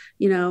 so,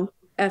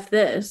 F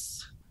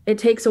this. It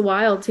takes a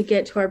while to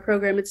get to our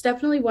program. It's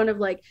definitely one of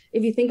like,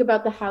 if you think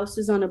about the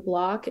houses on a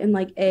block, and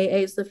like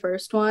AA is the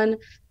first one,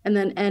 and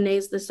then NA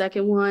is the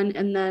second one,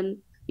 and then,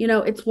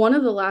 it's one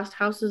of the last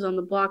houses on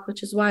the block,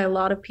 which is why a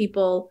lot of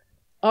people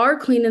are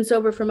clean and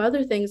sober from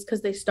other things,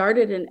 because they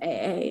started in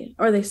AA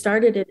or they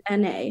started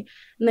in NA,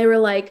 and they were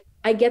like,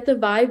 I get the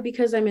vibe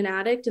because I'm an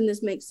addict and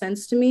this makes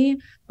sense to me.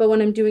 But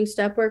when I'm doing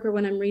step work or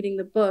when I'm reading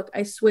the book,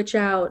 I switch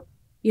out,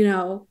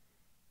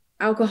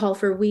 alcohol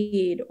for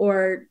weed,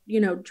 or,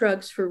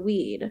 drugs for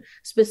weed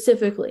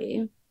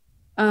specifically.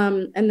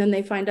 And then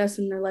they find us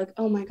and they're like,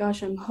 oh my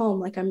gosh, I'm home.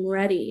 Like, I'm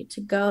ready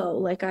to go.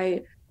 Like,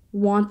 I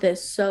want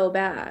this so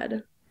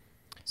bad.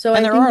 So And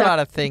I there think are a that lot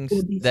of things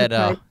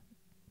that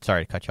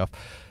sorry to cut you off.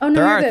 Oh, no,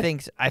 there you're are good.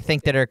 things I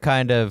think that are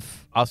kind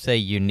of, I'll say,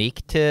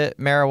 unique to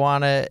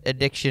marijuana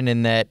addiction,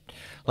 in that,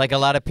 like, a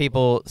lot of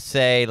people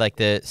say, like,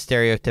 the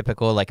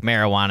stereotypical, like,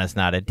 marijuana's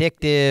not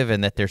addictive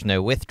and that there's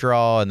no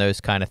withdrawal and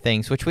those kind of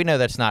things, which we know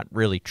that's not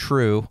really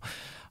true.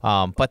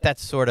 But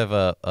that's sort of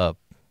a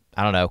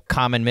I don't know,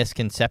 common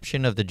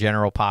misconception of the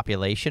general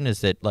population,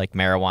 is that, like,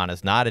 marijuana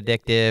is not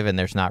addictive and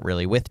there's not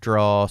really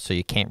withdrawal, so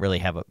you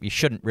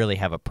shouldn't really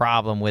have a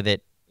problem with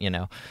it.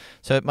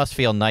 So it must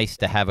feel nice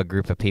to have a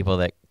group of people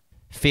that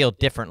feel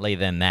differently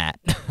than that.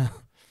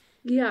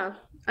 Yeah,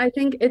 I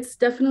think it's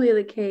definitely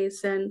the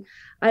case. And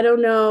I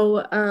don't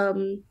know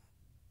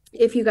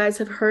if you guys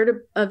have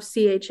heard of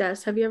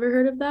CHS. Have you ever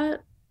heard of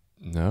that?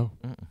 No.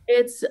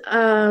 It's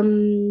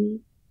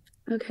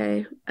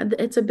Okay,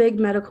 it's a big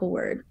medical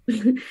word,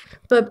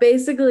 but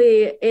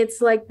basically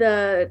it's like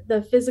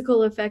the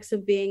physical effects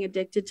of being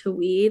addicted to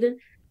weed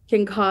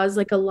can cause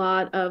like a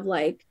lot of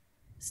like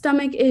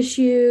stomach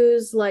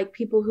issues, like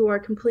people who are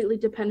completely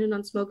dependent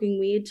on smoking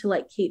weed to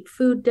like keep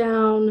food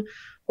down,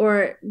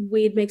 or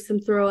weed makes them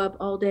throw up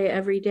all day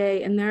every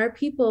day. And there are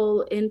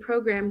people in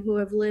program who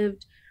have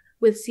lived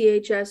with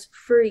CHS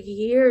for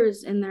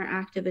years in their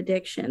active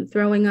addiction,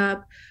 throwing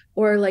up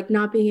or like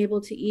not being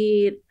able to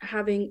eat,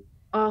 having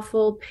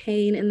awful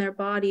pain in their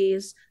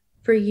bodies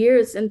for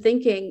years, and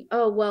thinking,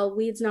 oh, well,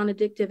 weed's non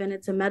addictive and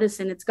it's a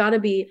medicine. It's got to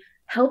be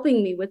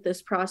helping me with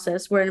this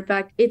process, where in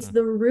fact it's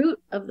the root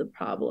of the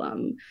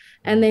problem.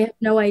 And they have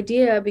no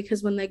idea,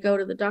 because when they go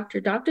to the doctor,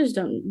 doctors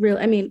don't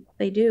really, I mean,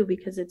 they do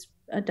because it's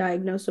a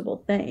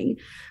diagnosable thing,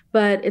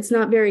 but it's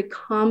not very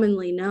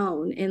commonly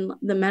known in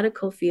the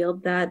medical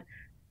field that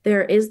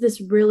there is this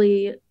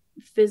really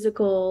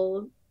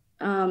physical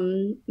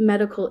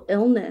medical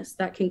illness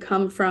that can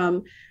come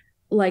from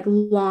like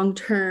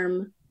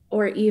long-term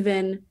or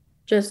even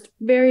just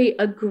very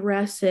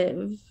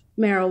aggressive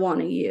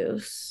marijuana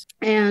use.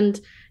 And,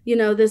 you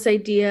know, this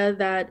idea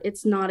that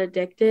it's not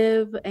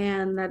addictive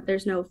and that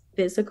there's no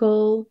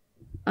physical,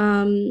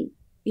 you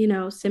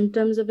know,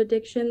 symptoms of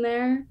addiction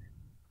there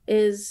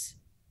is,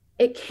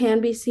 it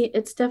can be seen.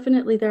 It's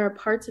definitely, there are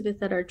parts of it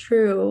that are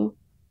true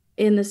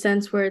in the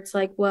sense where it's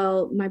like,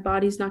 well, my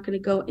body's not going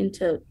to go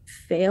into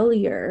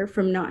failure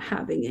from not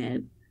having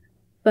it.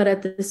 But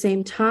at the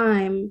same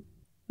time,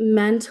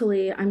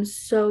 mentally, I'm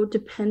so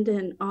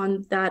dependent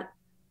on that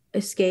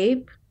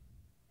escape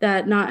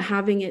that not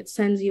having it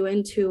sends you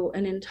into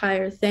an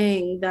entire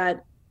thing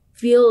that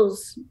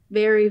feels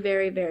very,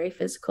 very, very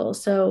physical.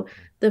 So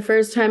the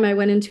first time I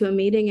went into a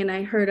meeting and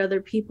I heard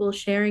other people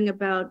sharing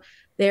about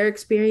their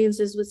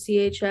experiences with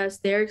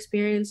CHS, their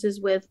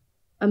experiences with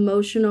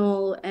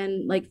emotional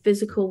and like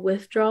physical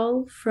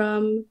withdrawal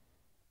from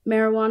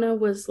marijuana,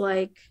 was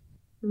like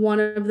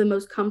one of the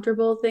most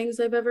comfortable things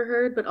I've ever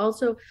heard, but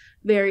also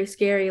very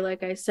scary.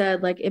 Like I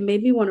said, like it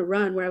made me want to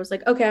run, where I was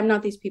like, okay, I'm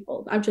not these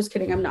people. I'm just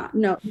kidding. I'm not.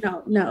 No,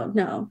 no, no,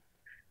 no.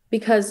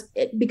 Because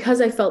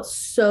I felt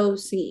so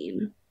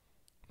seen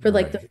for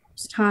like the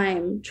first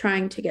time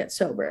trying to get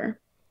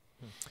sober.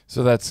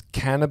 So that's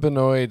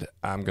cannabinoid,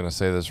 I'm going to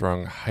say this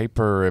wrong,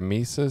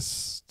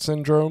 hyperemesis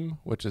syndrome,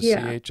 which is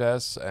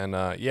CHS. And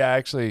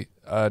actually,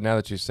 now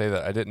that you say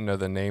that, I didn't know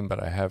the name,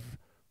 but I have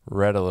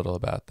read a little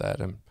about that.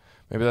 And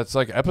maybe that's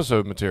like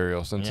episode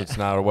material, since it's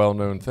not a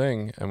well-known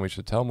thing and we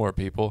should tell more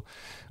people.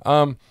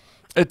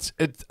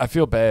 I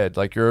feel bad.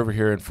 Like, you're over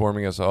here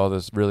informing us all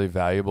this really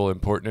valuable,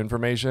 important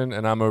information,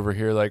 and I'm over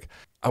here like,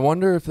 I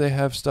wonder if they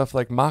have stuff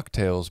like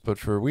mocktails, but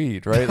for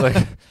weed, right?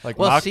 Like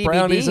well, mock CBD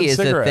brownies and is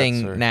cigarettes. A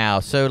thing now.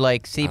 So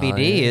like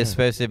CBD is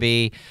supposed to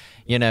be,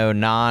 you know,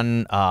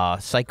 non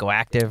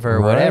psychoactive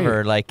or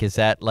whatever. Like, is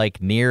that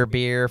like near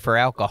beer for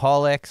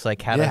alcoholics?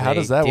 Like, how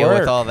does that deal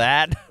with all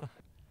that?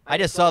 I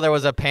just saw there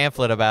was a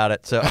pamphlet about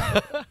it. So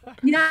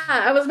yeah,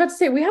 I was about to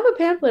say, we have a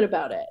pamphlet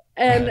about it.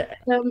 And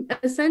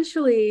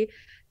essentially,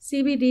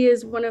 CBD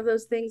is one of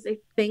those things, I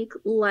think,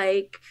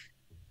 like,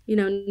 you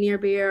know, near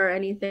beer or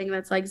anything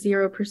that's like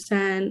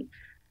 0%,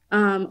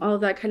 all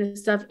of that kind of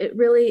stuff. It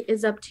really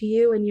is up to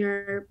you and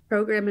your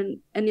program,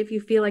 and if you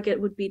feel like it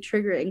would be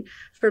triggering.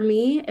 For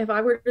me, if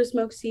I were to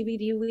smoke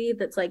CBD weed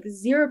that's like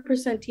 0%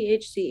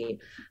 THC,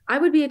 I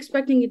would be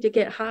expecting it to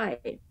get high.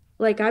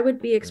 Like, I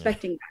would be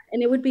expecting that,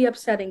 and it would be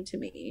upsetting to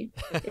me.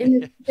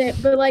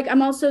 But like,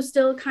 I'm also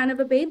still kind of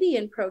a baby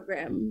in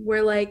program,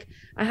 where like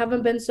I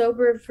haven't been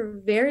sober for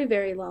very,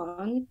 very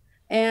long,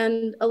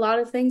 and a lot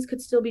of things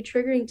could still be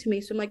triggering to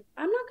me. So I'm like,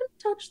 I'm not going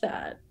to touch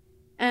that.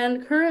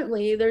 And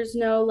currently there's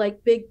no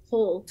like big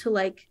pull to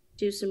like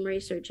do some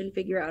research and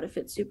figure out if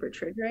it's super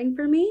triggering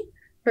for me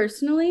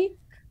personally.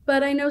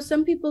 But I know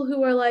some people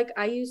who are like,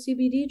 I use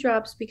CBD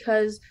drops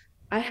because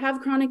I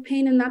have chronic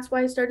pain, and that's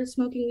why I started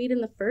smoking weed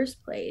in the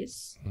first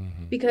place,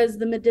 because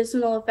the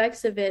medicinal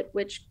effects of it,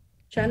 which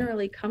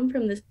generally come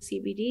from the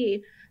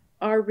CBD,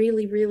 are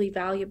really, really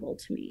valuable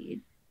to me.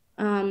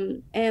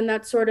 And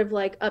that's sort of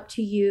like up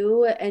to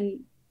you and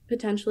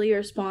potentially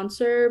your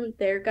sponsor,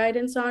 their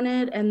guidance on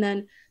it, and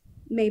then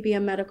maybe a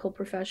medical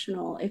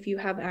professional, if you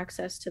have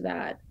access to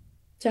that,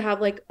 to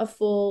have like a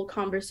full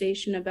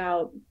conversation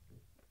about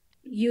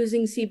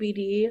using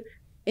CBD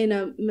in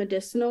a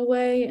medicinal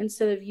way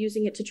instead of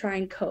using it to try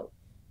and cope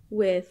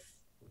with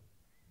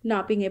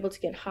not being able to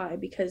get high,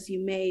 because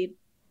you may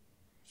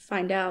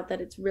find out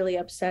that it's really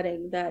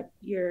upsetting that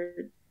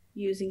you're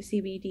using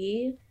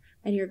CBD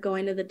and you're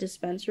going to the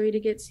dispensary to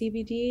get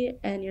CBD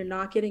and you're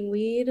not getting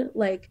weed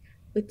like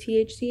with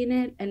THC in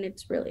it, and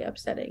it's really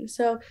upsetting.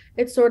 So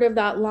it's sort of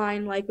that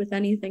line, like with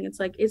anything, it's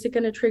like, is it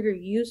going to trigger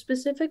you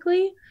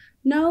specifically?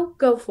 No,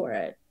 go for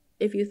it.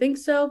 If you think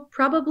so,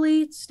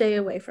 probably stay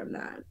away from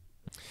that.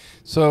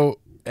 So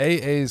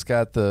AA's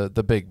got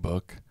the big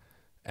book,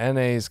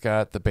 NA's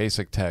got the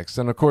basic text,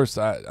 and of course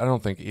I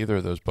don't think either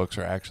of those books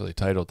are actually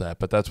titled that,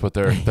 but that's what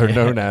they're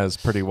known as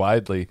pretty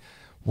widely.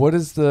 What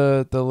is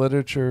the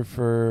literature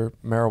for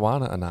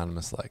Marijuana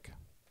Anonymous like?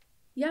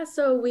 Yeah,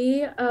 so we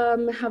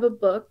have a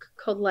book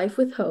called Life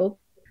with Hope.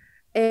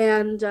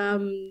 And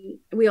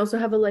we also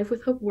have a Life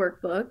with Hope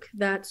workbook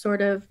that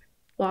sort of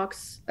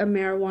walks a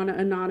marijuana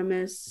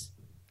anonymous,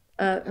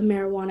 a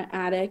marijuana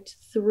addict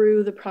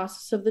through the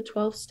process of the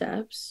 12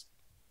 steps,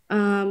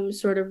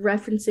 sort of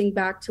referencing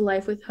back to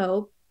Life with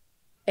Hope.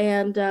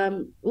 And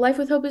Life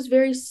with Hope is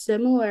very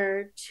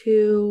similar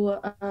to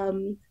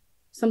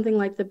something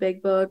like the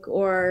Big Book,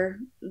 or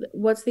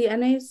what's the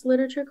NA's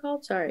literature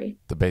called? Sorry.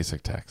 The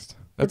basic text.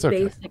 The That's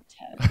okay. basic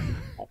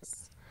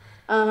text.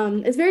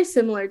 It's very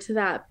similar to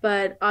that,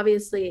 but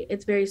obviously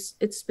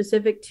it's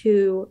specific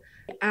to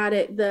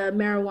the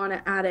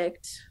marijuana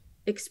addict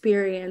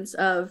experience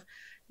of,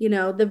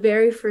 the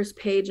very first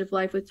page of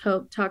Life with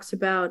Hope talks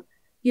about,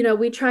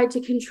 we tried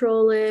to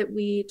control it.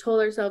 We told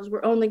ourselves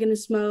we're only going to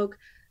smoke,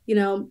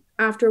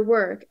 after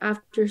work,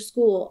 after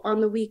school, on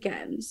the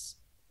weekends,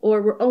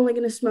 or we're only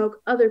going to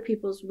smoke other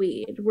people's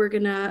weed. We're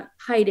going to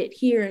hide it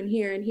here and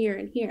here and here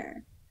and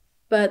here.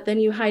 But then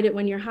you hide it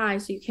when you're high,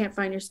 so you can't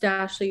find your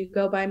stash, so you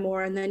go buy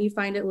more, and then you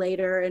find it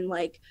later, and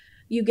like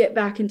you get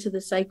back into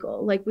the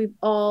cycle. Like we've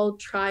all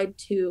tried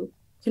to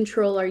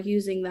control our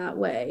using that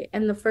way.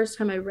 And the first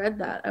time I read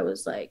that, I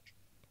was like,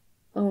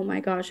 oh my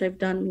gosh, I've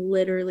done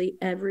literally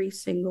every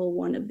single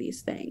one of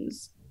these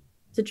things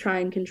to try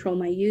and control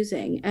my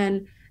using.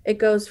 And it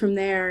goes from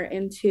there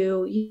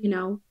into,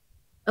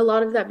 a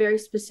lot of that very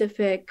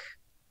specific,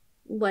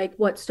 like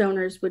what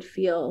stoners would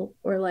feel,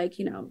 or like,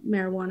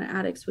 marijuana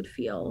addicts would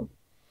feel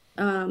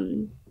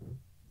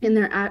in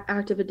their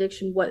active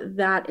addiction, what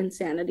that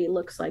insanity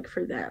looks like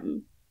for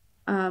them.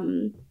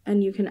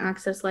 And you can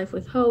access Life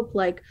with Hope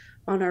like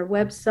on our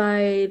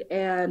website,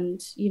 and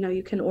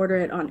you can order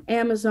it on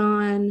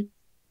Amazon.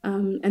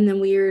 And then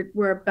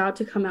we're about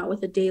to come out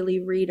with a daily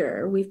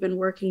reader. We've been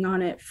working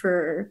on it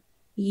for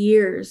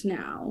years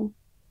now.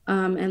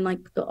 And like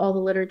all the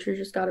literature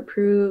just got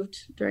approved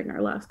during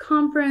our last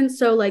conference.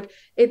 So like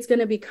it's going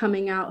to be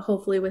coming out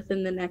hopefully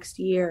within the next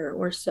year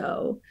or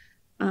so,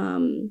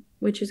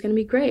 which is going to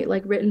be great,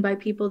 like written by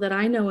people that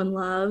I know and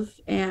love.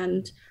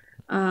 And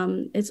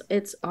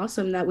it's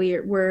awesome that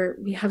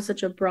we have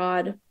such a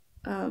broad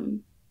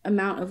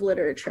amount of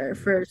literature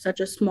for such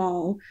a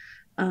small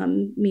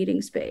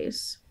meeting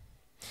space.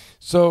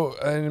 So,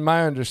 in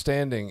my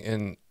understanding,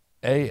 in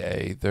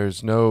AA,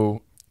 there's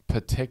no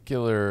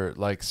particular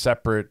like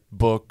separate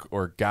book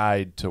or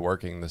guide to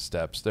working the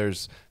steps.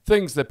 There's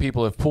things that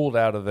people have pulled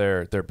out of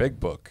their big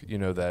book,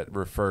 that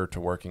refer to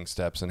working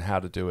steps and how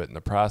to do it in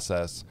the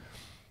process.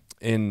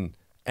 In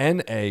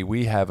NA,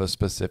 we have a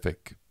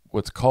specific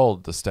what's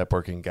called the step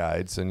working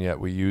guides, and yet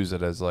we use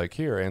it as like,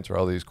 here, answer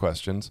all these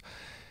questions.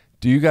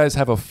 Do you guys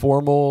have a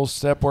formal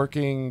step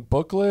working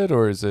booklet,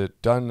 or is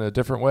it done a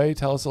different way?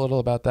 Tell us a little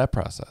about that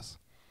process.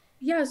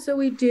 Yeah, so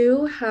we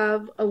do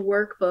have a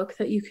workbook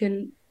that you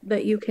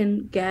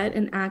can get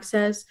and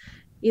access,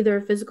 either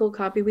a physical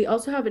copy. We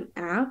also have an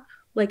app,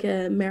 like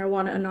a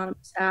Marijuana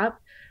Anonymous app,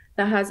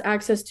 that has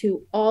access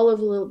to all of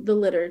the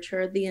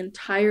literature, the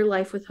entire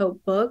Life with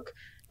Hope book,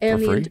 and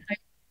For the free?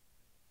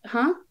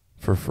 entire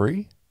For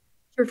free?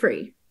 for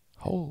free.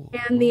 Oh.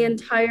 And the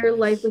entire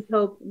Life with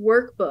Hope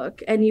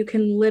workbook, and you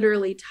can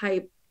literally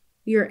type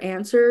your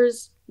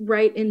answers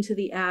right into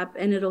the app,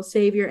 and it'll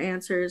save your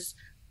answers,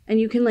 and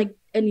you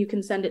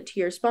can send it to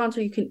your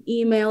sponsor. You can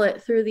email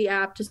it through the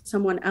app to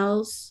someone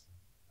else,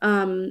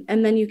 and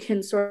then you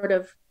can sort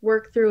of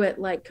work through it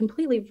like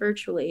completely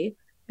virtually,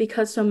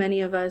 because so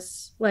many of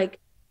us, like,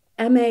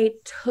 MA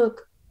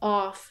took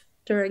off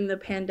during the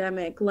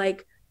pandemic.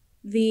 Like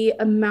the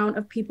amount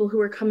of people who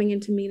were coming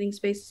into meeting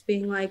spaces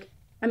being like,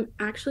 I'm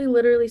actually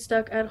literally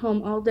stuck at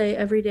home all day,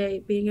 every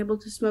day, being able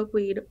to smoke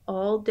weed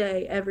all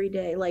day, every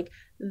day. Like,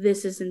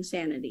 this is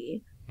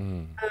insanity.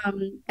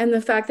 And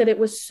the fact that it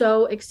was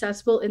so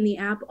accessible in the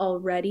app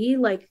already,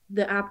 like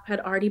the app had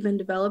already been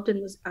developed and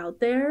was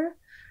out there,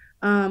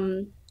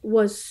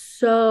 was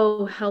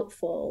so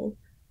helpful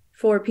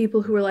for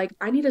people who were like,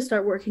 I need to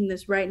start working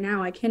this right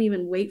now. I can't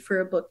even wait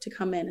for a book to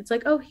come in. It's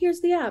like, oh,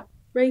 here's the app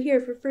right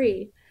here for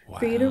free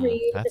for you to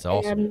read. That's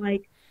awesome. And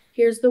like,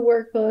 here's the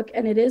workbook,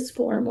 and it is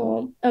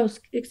formal. Oh,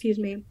 excuse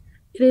me.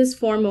 It is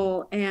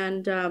formal.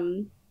 And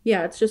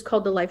yeah, it's just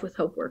called the Life with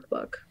Hope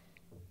workbook.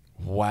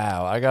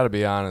 Wow, I got to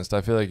be honest.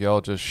 I feel like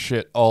y'all just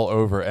shit all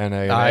over NA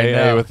and I AA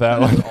know. with that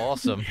That's one.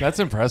 awesome. That's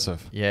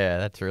impressive. Yeah,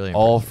 that's really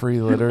All impressive.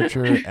 free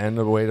literature and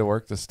the way to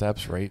work the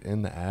steps right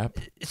in the app.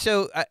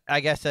 So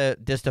I guess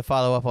just to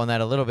follow up on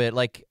that a little bit,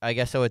 like I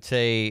guess I would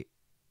say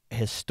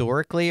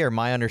historically, or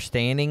my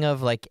understanding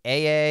of like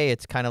AA,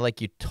 it's kind of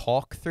like you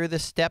talk through the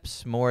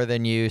steps more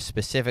than you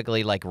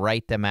specifically like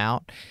write them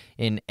out.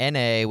 In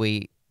NA,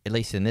 at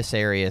least in this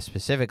area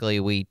specifically,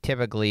 we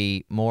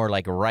typically more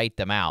like write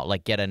them out,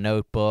 like get a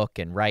notebook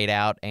and write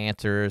out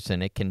answers,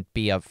 and it can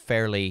be a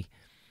fairly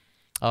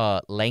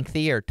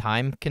lengthy or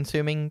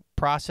time-consuming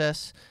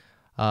process.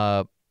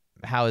 How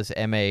does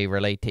MA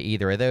relate to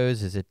either of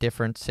those? Is it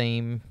different,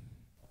 same?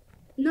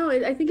 No,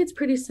 I think it's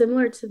pretty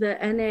similar to the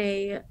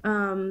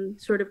NA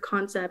sort of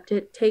concept.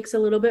 It takes a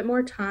little bit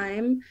more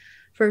time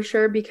for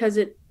sure, because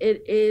it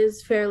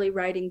is fairly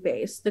writing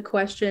based. The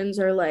questions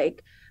are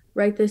like,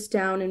 write this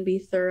down and be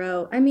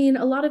thorough. I mean,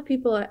 a lot of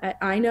people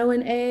I know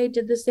in AA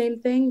did the same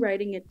thing,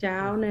 writing it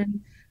down and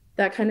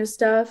that kind of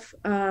stuff.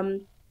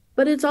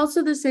 But it's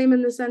also the same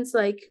in the sense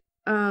like,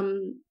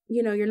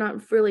 you're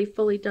not really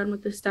fully done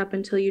with the step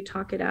until you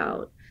talk it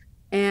out.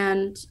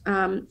 And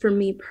for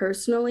me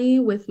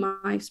personally, with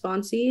my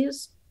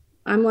sponsees,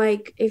 I'm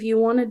like, if you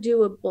want to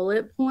do a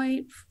bullet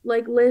point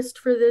like list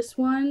for this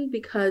one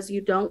because you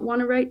don't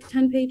want to write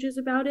 10 pages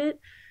about it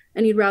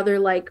and you'd rather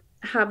like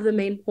have the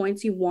main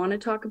points you want to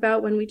talk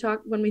about when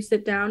we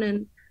sit down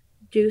and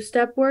do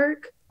step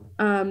work,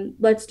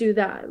 let's do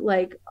that.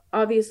 Like,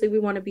 obviously we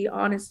want to be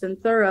honest and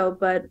thorough,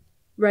 but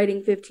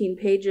writing 15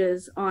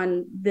 pages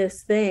on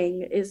this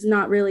thing is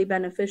not really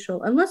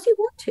beneficial unless you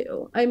want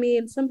to. I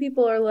mean, some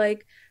people are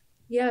like,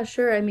 yeah,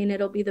 sure. I mean,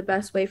 it'll be the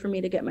best way for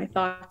me to get my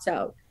thoughts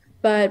out.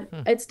 But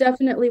it's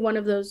definitely one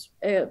of those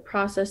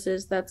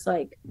processes that's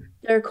like,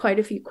 there are quite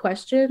a few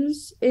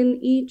questions in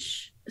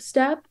each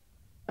step,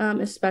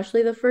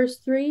 especially the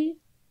first three.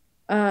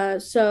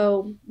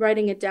 So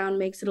writing it down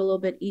makes it a little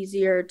bit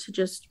easier to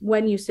just,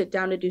 when you sit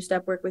down to do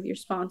step work with your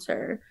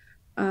sponsor,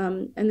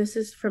 and this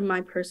is from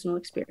my personal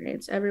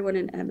experience, everyone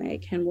in MA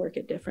can work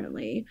it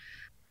differently,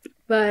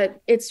 but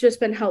it's just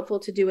been helpful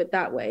to do it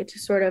that way, to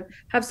sort of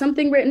have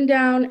something written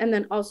down and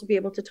then also be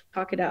able to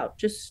talk it out,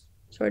 just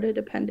sort of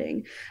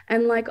depending.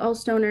 And like all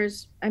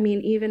stoners, I mean,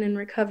 even in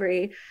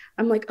recovery,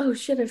 I'm like, oh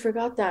shit, I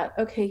forgot that.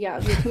 Okay, yeah,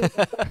 really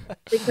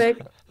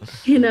quick,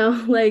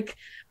 like,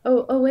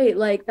 oh wait,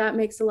 like that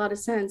makes a lot of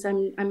sense.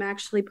 I'm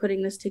actually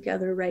putting this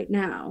together right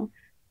now.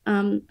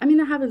 I mean,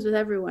 that happens with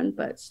everyone,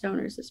 but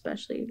stoners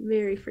especially,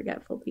 very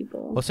forgetful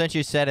people. Well, since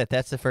you said it,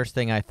 that's the first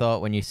thing I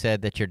thought when you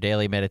said that your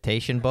daily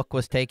meditation book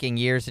was taking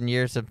years and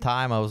years of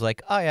time. I was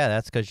like, oh yeah,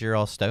 that's because you're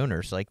all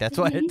stoners. Like, that's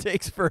why it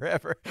takes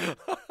forever.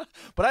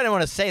 But I didn't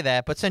want to say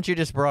that, but since you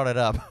just brought it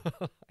up.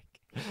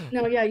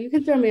 No, yeah, you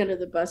can throw me under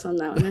the bus on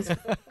that one.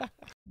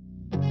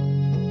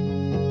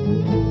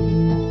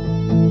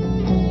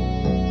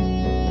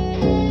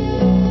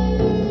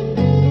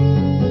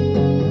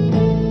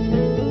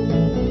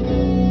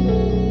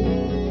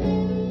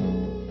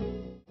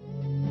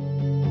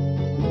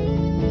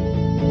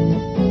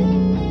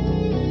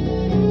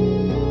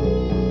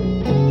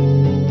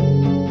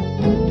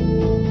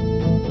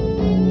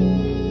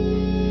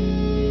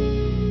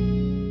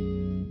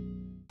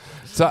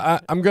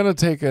 So I'm going to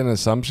take an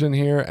assumption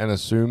here and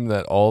assume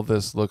that all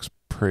this looks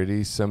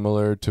pretty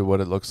similar to what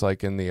it looks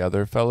like in the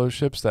other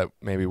fellowships that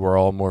maybe we're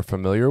all more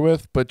familiar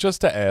with. But just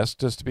to ask,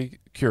 just to be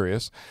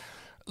curious,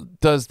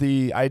 does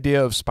the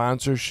idea of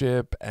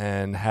sponsorship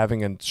and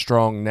having a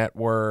strong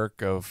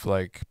network of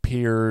like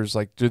peers,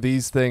 like do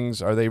these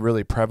things, are they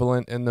really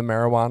prevalent in the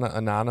Marijuana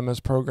Anonymous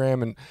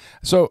program? And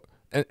so,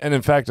 and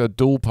in fact, a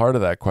dual part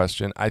of that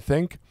question, I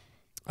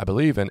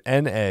believe in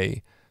NA,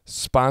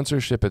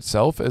 sponsorship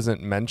itself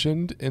isn't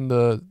mentioned in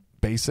the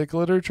basic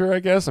literature, I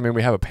guess. I mean,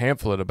 we have a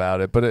pamphlet about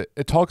it, but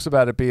it talks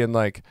about it being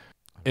like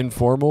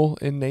informal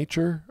in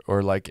nature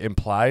or like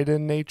implied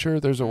in nature.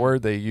 There's a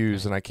word they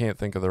use and I can't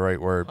think of the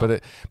right word,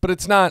 but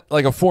it's not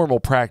like a formal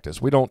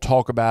practice. We don't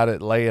talk about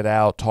it, lay it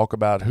out, talk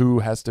about who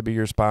has to be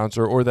your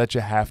sponsor or that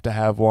you have to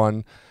have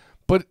one.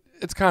 But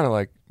it's kind of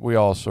like we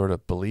all sort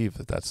of believe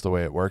that that's the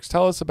way it works.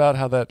 Tell us about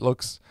how that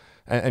looks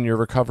and your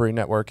recovery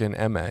network in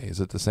MA. Is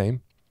it the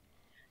same?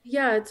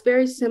 Yeah, it's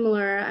very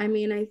similar. I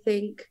mean, I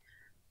think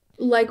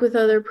like with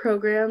other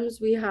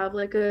programs, we have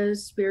like a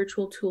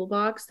spiritual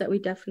toolbox that we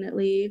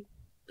definitely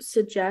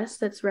suggest,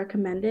 that's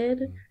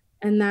recommended.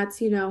 And that's,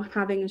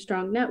 having a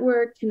strong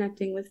network,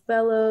 connecting with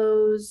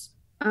fellows,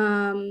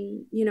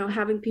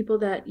 having people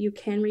that you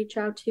can reach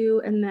out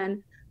to, and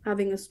then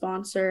having a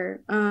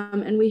sponsor.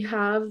 And we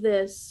have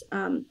this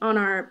on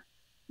our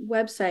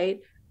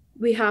website,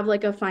 we have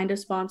like a find a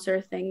sponsor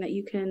thing that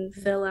you can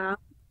fill out.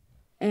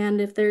 And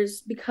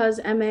because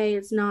MA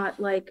is not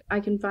like I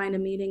can find a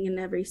meeting in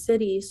every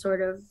city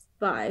sort of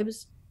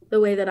vibes,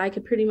 the way that I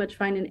could pretty much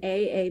find an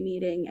AA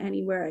meeting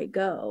anywhere I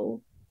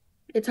go,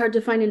 it's hard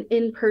to find an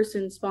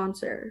in-person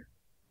sponsor,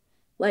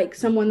 like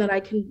someone that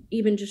I can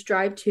even just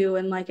drive to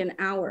in like an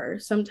hour.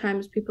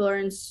 Sometimes people are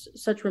in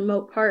such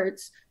remote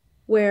parts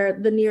where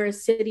the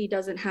nearest city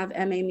doesn't have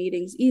MA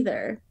meetings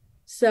either.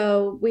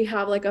 So we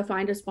have like a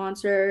find a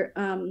sponsor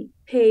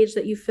page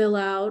that you fill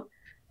out.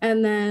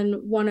 And then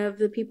one of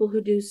the people who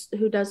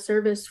does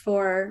service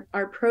for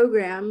our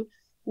program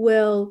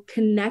will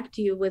connect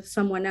you with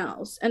someone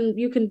else. And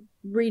you can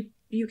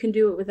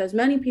do it with as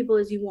many people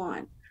as you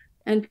want.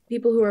 And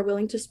people who are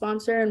willing to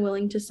sponsor and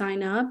willing to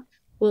sign up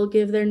will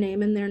give their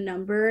name and their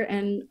number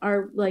and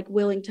are like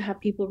willing to have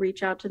people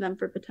reach out to them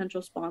for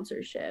potential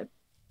sponsorship.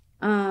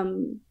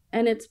 And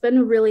it's been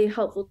a really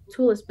helpful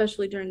tool,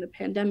 especially during the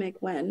pandemic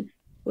when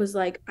was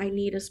like, I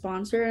need a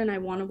sponsor and I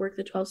want to work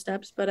the 12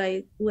 steps, but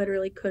I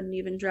literally couldn't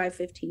even drive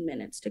 15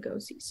 minutes to go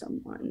see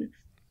someone.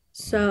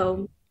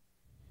 So,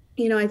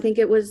 I think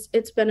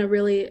it's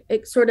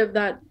been sort of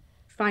that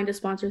find a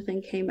sponsor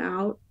thing came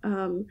out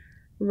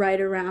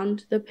right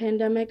around the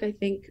pandemic. I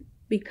think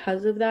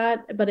because of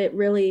that, but it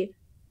really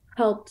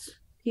helped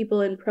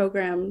people in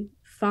program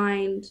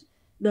find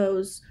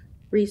those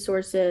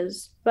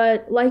resources.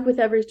 But like with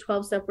every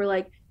 12 step, we're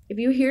like, if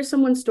you hear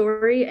someone's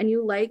story and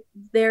you like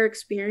their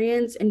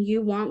experience and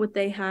you want what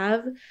they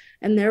have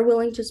and they're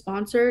willing to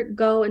sponsor,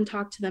 go and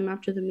talk to them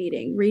after the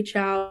meeting. Reach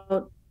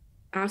out,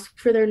 ask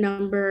for their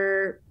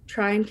number,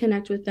 try and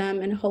connect with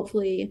them, and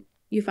hopefully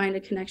you find a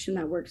connection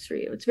that works for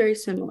you. It's very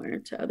similar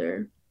to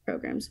other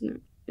programs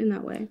in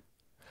that way.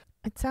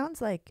 It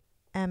sounds like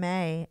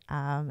MA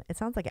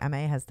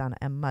has done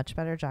a much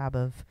better job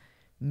of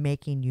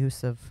making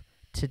use of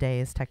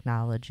today's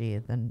technology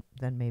than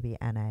maybe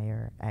NA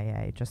or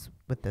AA, just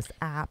with this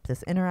app,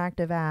 this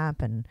interactive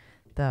app, and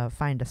the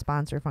find a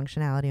sponsor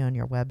functionality on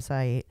your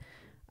website.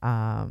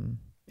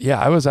 Yeah,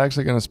 I was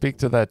actually going to speak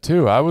to that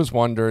too. I was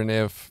wondering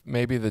if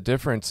maybe the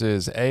difference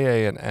is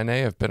AA and NA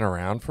have been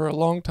around for a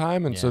long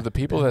time, and so the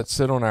people that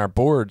sit on our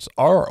boards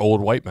are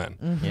old white men.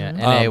 Mm-hmm. Yeah,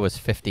 NA was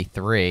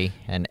 53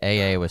 and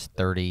AA was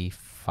 35.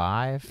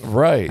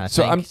 Right.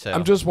 So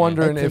I'm just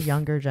wondering it's if a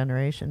younger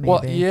generation. Maybe.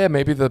 Well, yeah,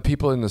 maybe the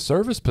people in the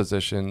service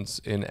positions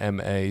in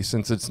MA,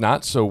 since it's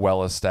not so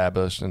well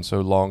established and so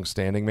long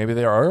standing, maybe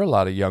there are a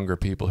lot of younger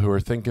people who are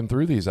thinking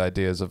through these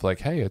ideas of like,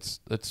 hey, it's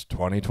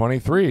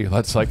 2023.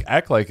 Let's like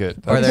act like it.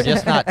 Or they're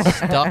just not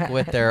stuck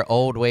with their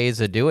old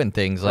ways of doing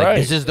things. Like,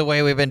 this is the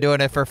way we've been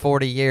doing it for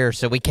 40 years,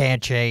 so we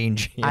can't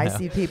change. I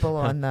see people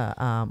on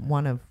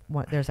the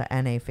there's a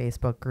NA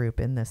Facebook group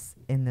in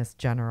this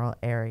general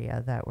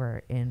area that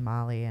we're in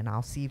Mali, and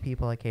I'll see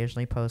people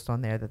occasionally post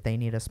on there that they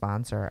need a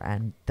sponsor,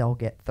 and they'll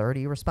get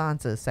 30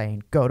 responses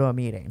saying, go to a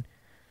meeting.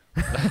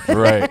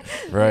 Right.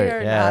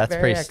 Yeah, that's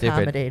pretty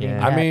stupid.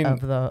 Yeah. I mean,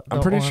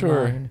 I'm pretty online.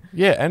 sure.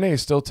 Yeah, NA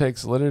still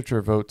takes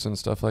literature votes and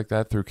stuff like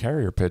that through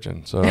carrier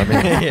pigeon. So I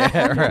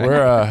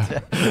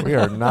mean, we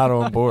are not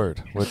on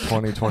board with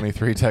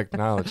 2023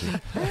 technology.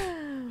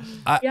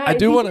 I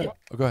do want to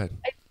go ahead.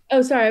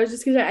 Oh, sorry. I was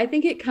just gonna say, I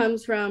think it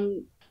comes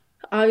from,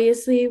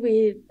 obviously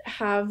we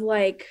have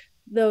like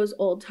those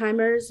old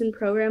timers in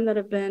program that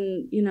have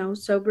been,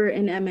 sober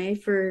in MA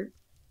for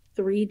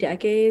 3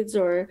 decades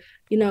or,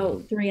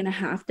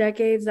 3.5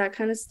 decades, that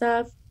kind of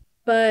stuff.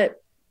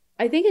 But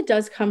I think it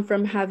does come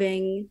from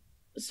having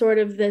sort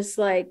of this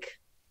like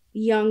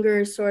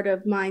younger sort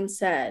of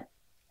mindset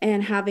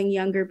and having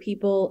younger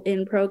people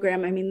in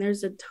program. I mean,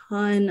 there's a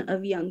ton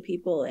of young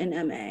people in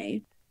MA.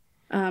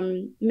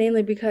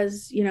 Mainly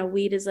because,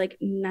 weed is like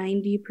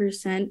 90%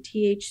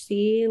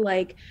 THC,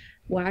 like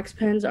wax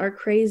pens are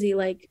crazy,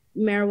 like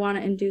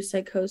marijuana induced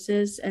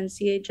psychosis and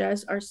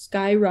CHS are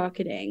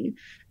skyrocketing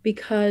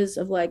because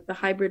of like the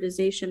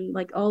hybridization,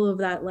 like all of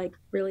that, like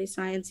really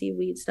sciencey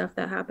weed stuff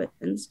that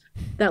happens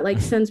that like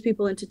sends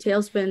people into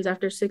tailspins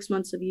after 6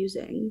 months of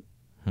using.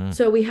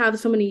 So we have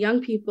so many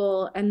young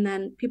people, and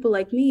then people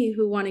like me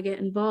who want to get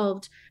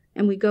involved,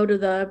 and we go to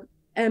the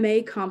MA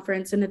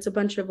conference and it's a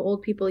bunch of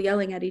old people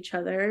yelling at each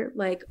other.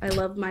 Like, I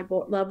love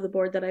love the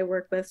board that I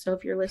work with, so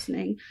if you're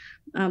listening,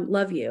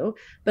 love you.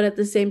 But at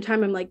the same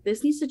time, I'm like,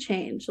 this needs to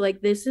change.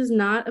 Like, this is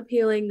not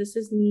appealing, this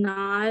is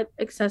not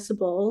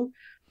accessible,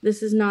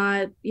 this is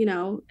not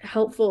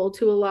helpful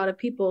to a lot of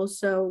people,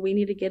 so we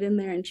need to get in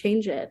there and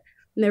change it.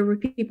 And there were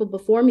people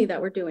before me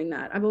that were doing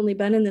that. I've only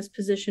been in this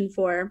position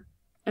for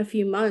a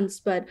few months,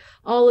 but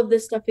all of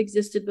this stuff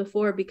existed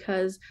before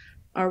because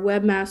our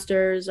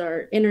webmasters,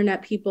 our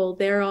internet people,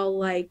 they're all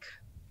like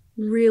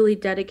really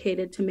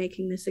dedicated to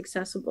making this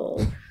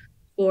accessible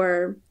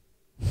for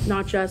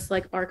not just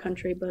like our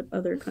country, but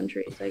other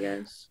countries, I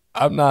guess.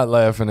 I'm not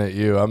laughing at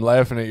you. I'm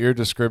laughing at your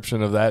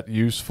description of that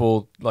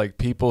useful, like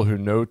people who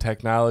know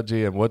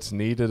technology and what's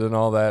needed and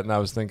all that. And I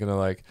was thinking of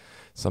like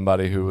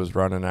somebody who was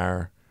running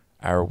our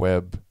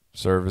web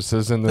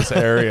services in this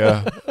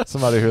area,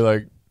 somebody who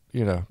like,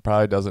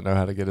 probably doesn't know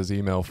how to get his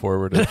email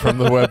forwarded from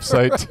the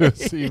website to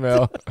his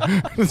email.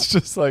 It's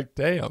just like,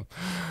 damn.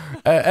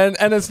 And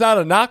it's not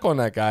a knock on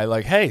that guy.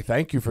 Like, hey,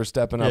 thank you for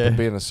stepping up and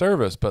being a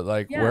service. But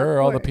like, where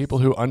are all the people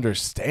who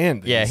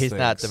understand these he's things?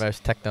 not the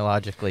most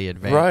technologically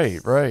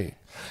advanced. Right.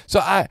 So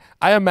I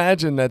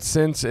imagine that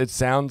since it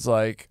sounds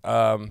like,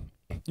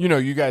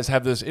 you guys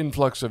have this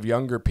influx of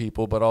younger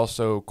people, but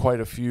also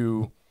quite a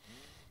few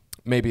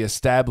maybe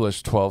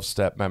established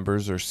 12-step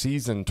members or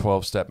seasoned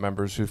 12-step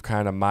members who've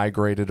kind of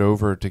migrated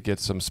over to get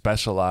some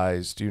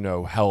specialized,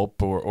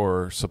 help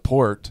or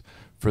support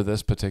for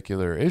this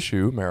particular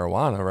issue,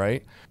 marijuana,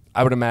 right?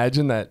 I would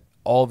imagine that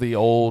all the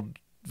old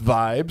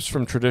vibes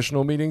from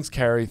traditional meetings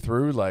carry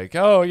through, like,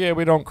 oh, yeah,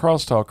 we don't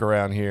crosstalk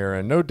around here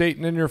and no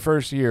dating in your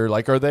first year.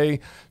 Like, are they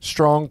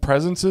strong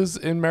presences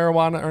in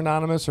Marijuana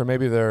Anonymous, or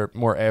maybe they're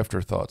more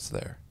afterthoughts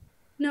there?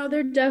 No,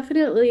 they're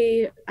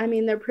definitely,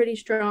 they're pretty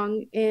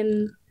strong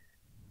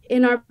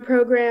in our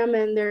program,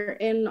 and they're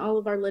in all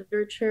of our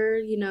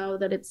literature,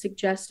 that it's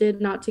suggested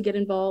not to get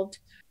involved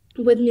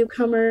with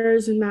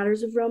newcomers in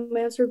matters of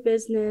romance or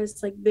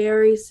business, like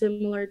very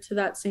similar to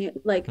that same,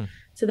 like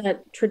to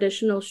that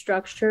traditional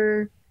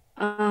structure.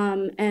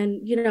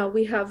 And,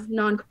 we have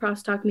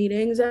non-crosstalk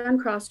meetings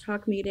and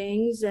crosstalk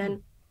meetings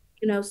and,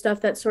 stuff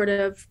that sort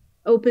of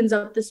opens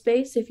up the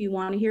space if you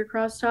want to hear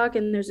crosstalk,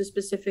 and there's a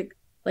specific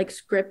like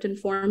script and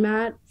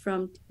format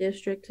from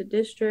district to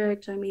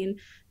district. I mean,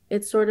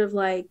 it's sort of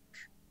like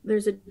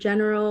there's a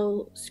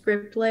general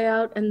script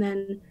layout, and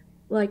then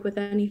like with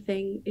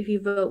anything, if you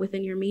vote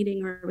within your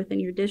meeting or within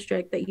your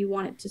district that you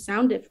want it to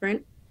sound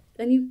different,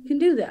 then you can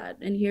do that.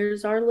 And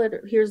here's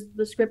here's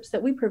the scripts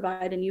that we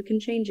provide, and you can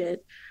change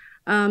it.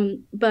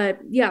 But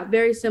yeah,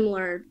 very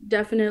similar.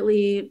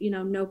 Definitely,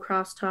 no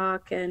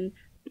crosstalk,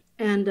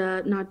 and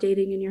not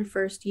dating in your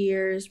first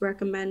year is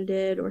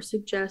recommended or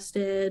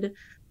suggested,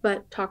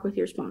 but talk with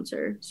your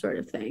sponsor, sort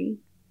of thing.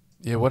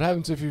 Yeah, what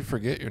happens if you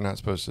forget you're not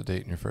supposed to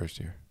date in your first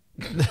year?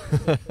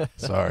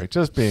 Sorry,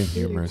 just being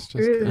humorous.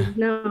 Just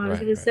no, I was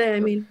going to say, I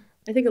mean,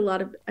 I think a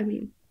lot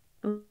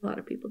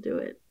of people do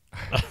it.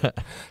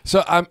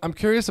 So I'm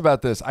curious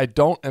about this. I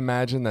don't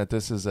imagine that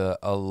this is a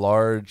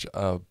large,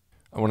 I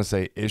want to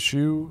say,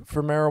 issue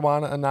for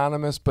Marijuana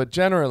Anonymous, but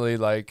generally,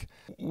 like,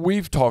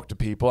 we've talked to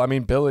people. I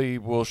mean, Billy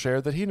will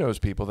share that he knows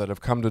people that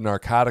have come to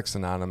Narcotics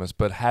Anonymous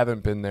but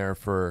haven't been there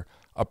for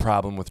a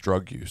problem with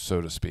drug use,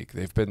 so to speak.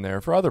 They've been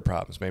there for other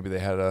problems. Maybe they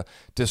had a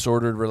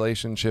disordered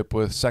relationship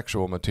with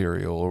sexual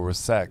material or with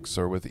sex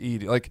or with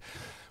eating. Like,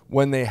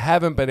 when they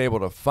haven't been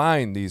able to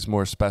find these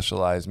more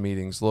specialized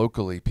meetings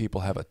locally,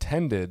 people have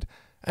attended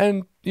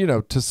and,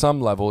 to some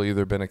level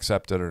either been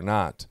accepted or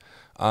not.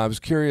 I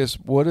was curious,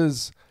 what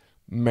is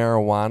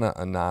Marijuana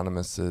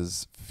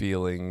Anonymous's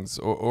feelings,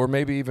 or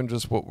maybe even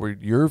just what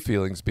would your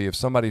feelings be if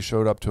somebody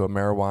showed up to a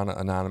Marijuana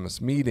Anonymous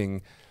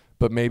meeting,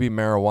 but maybe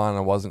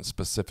marijuana wasn't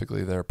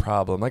specifically their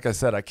problem? Like I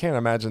said, I can't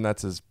imagine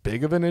that's as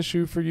big of an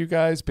issue for you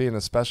guys being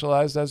as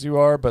specialized as you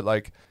are, but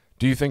like,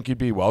 do you think you'd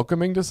be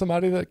welcoming to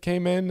somebody that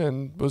came in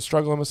and was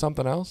struggling with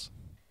something else?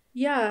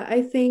 Yeah,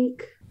 I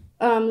think,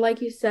 like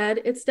you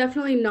said, it's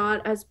definitely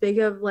not as big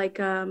of like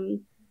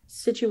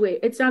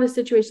it's not a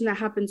situation that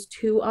happens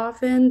too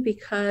often,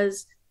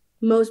 because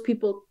most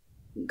people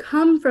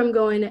come from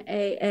going to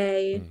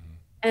AA, mm-hmm.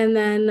 and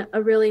then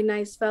a really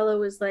nice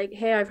fellow is like,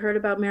 hey, I've heard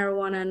about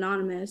Marijuana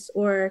Anonymous,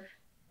 or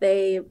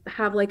they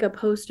have like a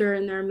poster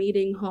in their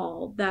meeting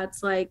hall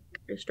that's like,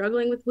 you're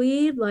struggling with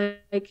weed,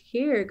 like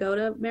here, go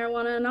to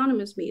Marijuana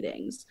Anonymous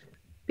meetings.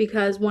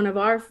 Because one of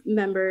our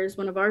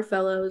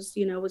fellows,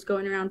 was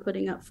going around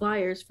putting up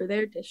flyers for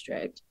their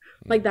district.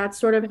 Like, that's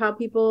sort of how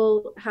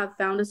people have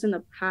found us in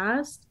the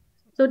past.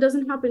 So it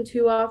doesn't happen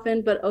too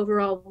often, but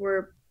overall,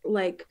 we're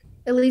like,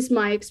 at least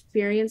my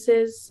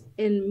experiences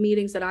in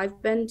meetings that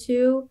I've been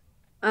to,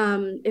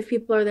 if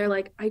people are there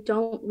like, I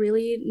don't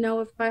really know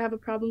if I have a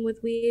problem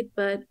with weed,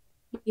 but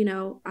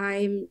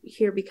I'm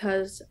here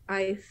because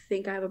I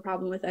think I have a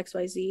problem with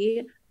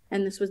XYZ,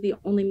 and this was the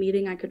only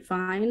meeting I could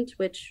find,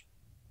 which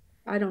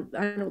I don't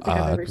think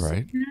I've ever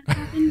seen that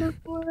happen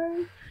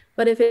before.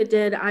 But if it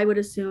did, I would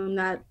assume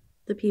that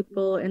the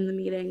people in the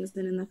meetings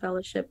and in the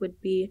fellowship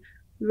would be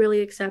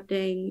really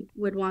accepting,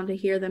 would want to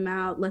hear them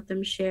out, let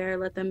them share,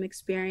 let them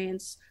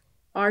experience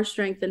our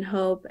strength and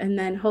hope. And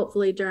then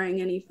hopefully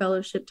during any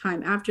fellowship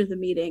time after the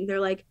meeting, they're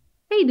like,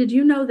 hey, did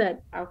you know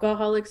that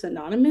Alcoholics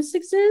Anonymous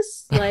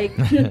exists? Like,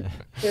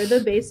 they're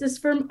the basis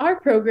for our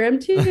program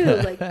too.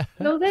 Like,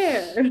 go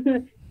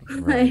there.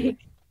 Like,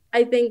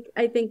 I think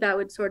that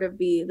would sort of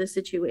be the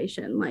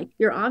situation. Like,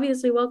 you're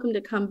obviously welcome to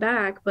come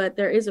back, but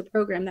there is a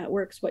program that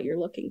works what you're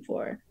looking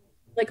for.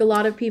 Like, a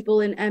lot of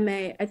people in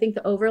MA, I think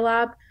the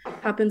overlap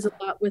happens a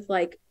lot with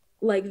like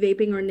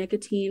vaping or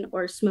nicotine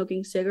or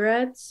smoking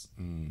cigarettes.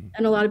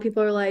 And a lot of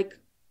people are like,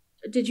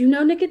 did you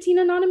know Nicotine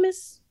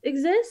Anonymous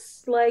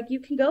exists? Like, you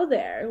can go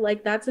there.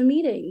 Like, that's a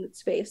meeting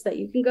space that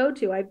you can go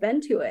to. I've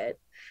been to it.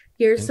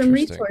 Here's some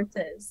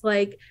resources.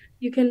 Like,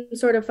 you can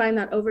sort of find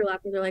that overlap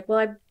where they're like, well,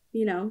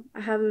 I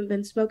haven't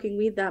been smoking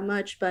weed that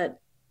much, but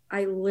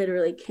I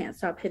literally can't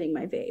stop hitting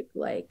my vape.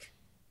 Like,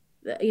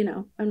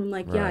 and I'm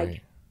like, right. Yeah,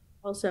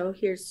 also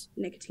here's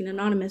Nicotine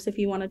Anonymous if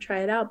you want to try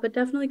it out, but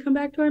definitely come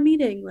back to our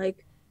meeting.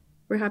 Like,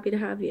 we're happy to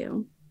have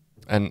you.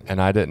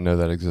 And I didn't know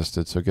that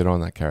existed, so get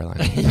on that, Caroline.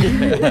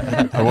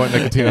 I want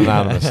Nicotine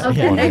Anonymous. I'll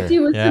connect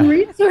you with some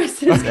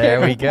resources. There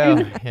we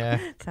go. Yeah.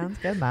 Sounds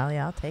good, Molly.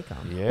 I'll take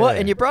them. Yeah. Well,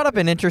 and you brought up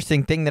an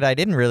interesting thing that I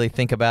didn't really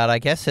think about. I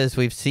guess as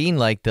we've seen,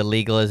 like, the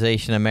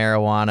legalization of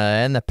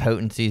marijuana and the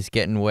potency's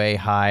getting way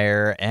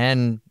higher,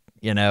 and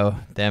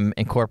them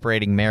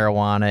incorporating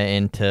marijuana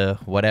into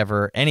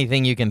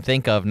anything you can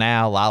think of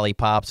now,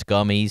 lollipops,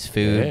 gummies,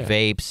 food,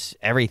 vapes,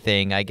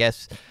 everything. I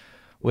guess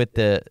with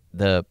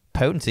the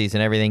potencies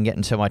and everything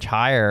getting so much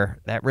higher,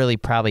 that really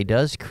probably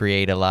does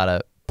create a lot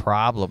of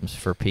problems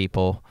for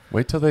people.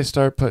 Wait till they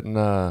start putting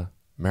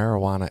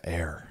marijuana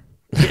air.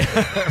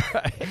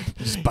 Right.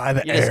 Just buy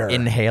the air. Just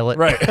inhale it.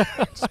 Right.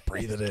 Just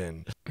breathe it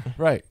in.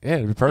 Right. Yeah,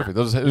 it'd be perfect.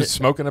 They'll just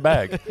smoke in a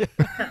bag.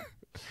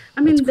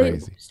 I mean,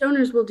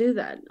 stoners will do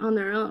that on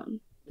their own.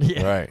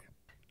 Yeah. Right.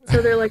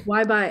 So they're like,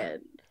 why buy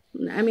it?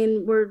 I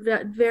mean, we're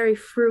very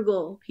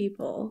frugal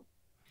people.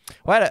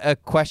 Well, I had a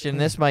question.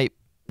 This might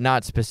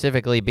not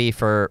specifically be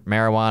for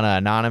Marijuana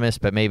Anonymous,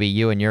 but maybe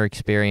you and your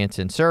experience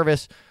in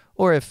service,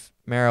 or if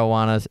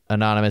Marijuana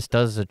Anonymous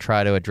does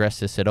try to address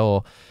this at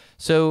all.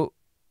 So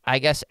I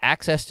guess,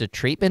 access to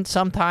treatment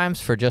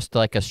sometimes for just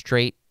like a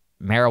straight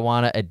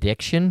marijuana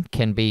addiction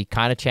can be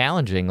kind of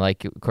challenging.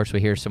 Like, of course,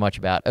 we hear so much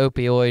about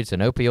opioids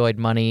and opioid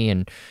money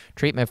and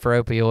treatment for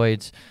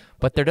opioids,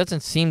 but there doesn't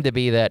seem to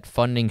be that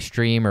funding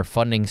stream or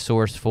funding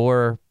source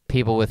for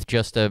people with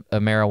just a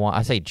marijuana.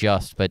 I say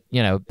just, but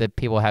that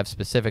people have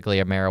specifically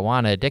a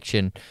marijuana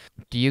addiction.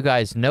 Do you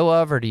guys know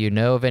of, or do you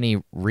know of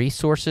any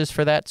resources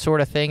for that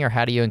sort of thing, or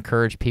how do you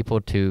encourage people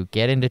to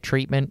get into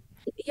treatment?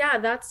 Yeah,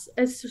 that's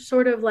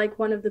sort of like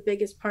one of the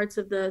biggest parts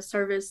of the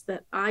service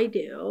that I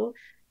do.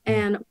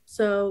 And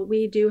so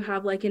we do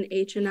have like an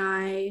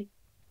H&I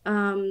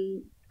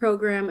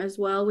program as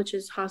well, which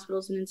is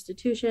hospitals and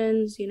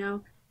institutions,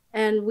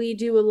 and we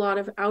do a lot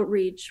of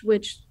outreach,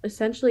 which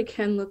essentially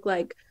can look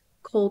like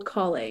cold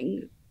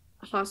calling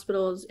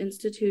hospitals,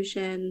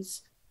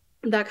 institutions,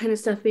 that kind of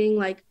stuff, being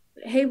like,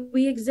 hey,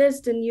 we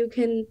exist and you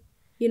can,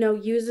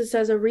 use this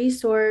as a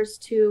resource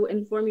to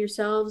inform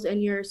yourselves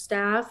and your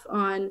staff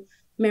on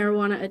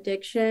marijuana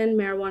addiction,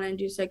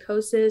 marijuana-induced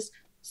psychosis,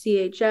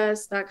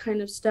 CHS, that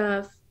kind of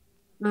stuff.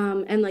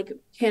 And like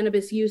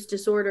cannabis use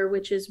disorder,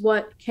 which is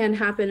what can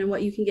happen and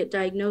what you can get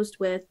diagnosed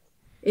with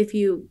if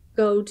you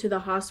go to the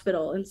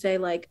hospital and say,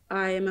 like,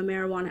 I am a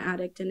marijuana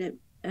addict and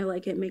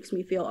it makes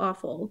me feel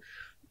awful.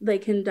 They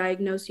can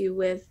diagnose you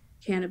with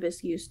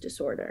cannabis use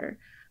disorder.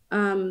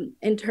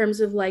 In terms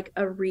of like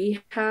a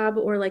rehab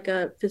or like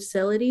a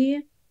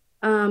facility,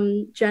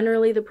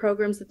 generally the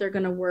programs that they're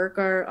going to work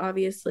are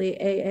obviously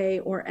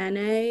AA or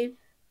NA.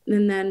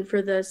 And then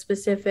for the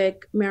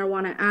specific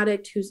marijuana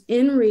addict who's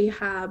in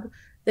rehab,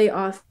 they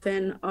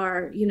often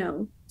are,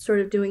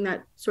 sort of doing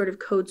that sort of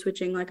code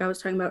switching, like I was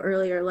talking about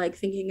earlier, like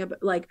thinking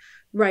about like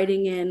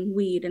writing in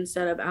weed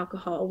instead of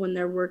alcohol when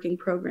they're working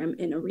program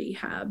in a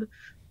rehab.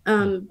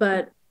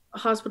 But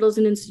hospitals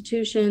and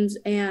institutions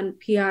and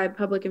PI,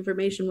 public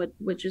information,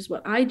 which is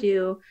what I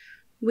do,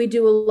 we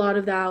do a lot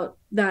of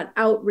that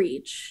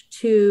outreach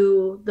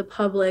to the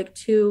public,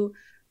 to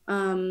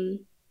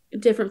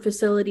different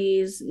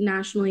facilities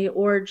nationally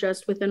or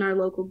just within our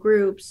local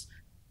groups,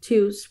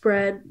 to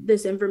spread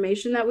this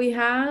information that we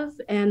have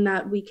and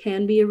that we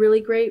can be a really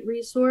great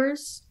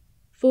resource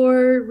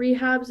for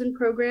rehabs and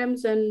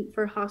programs and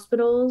for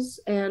hospitals.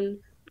 And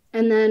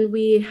then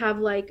we have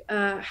like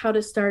how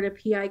to start a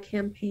PI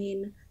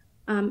campaign,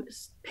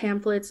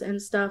 pamphlets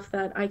and stuff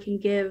that I can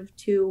give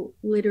to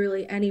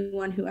literally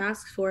anyone who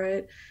asks for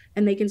it,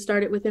 and they can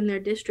start it within their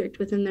district,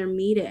 within their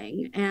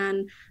meeting.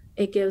 And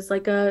it gives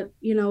like a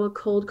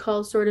cold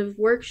call sort of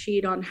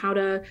worksheet on how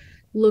to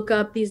look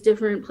up these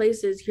different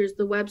places. Here's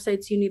the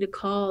websites you need to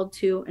call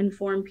to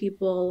inform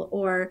people,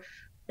 or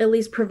at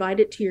least provide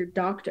it to your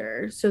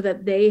doctor so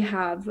that they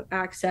have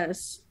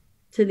access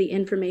to the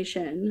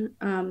information,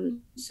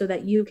 so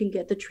that you can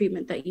get the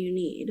treatment that you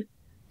need,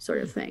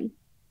 sort of thing.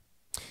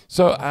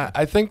 So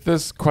I think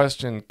this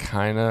question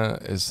kind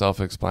of is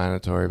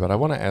self-explanatory, but I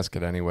want to ask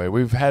it anyway.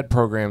 We've had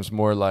programs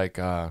more like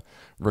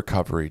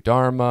Recovery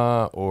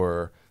Dharma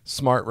or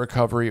Smart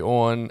Recovery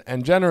On,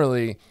 and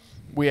generally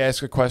we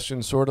ask a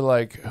question sort of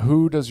like,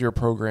 who does your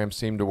program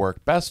seem to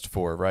work best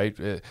for, right?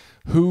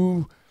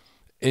 Who,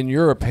 in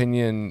your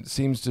opinion,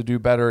 seems to do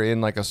better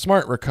in like a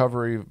smart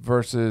recovery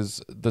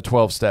versus the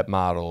 12-step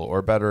model,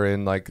 or better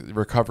in like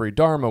Recovery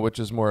Dharma, which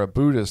is more a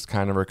Buddhist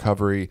kind of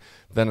recovery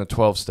than a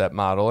 12-step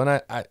model?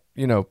 And I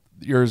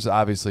yours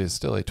obviously is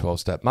still a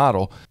 12-step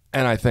model.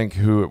 And I think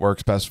who it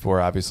works best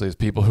for, obviously, is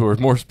people who are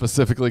more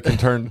specifically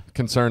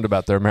concerned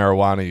about their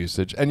marijuana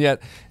usage. And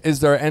yet, is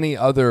there any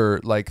other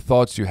like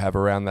thoughts you have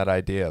around that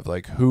idea of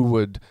like who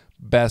would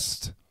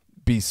best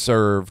be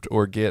served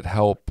or get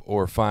help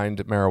or find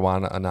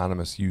Marijuana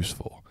Anonymous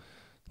useful?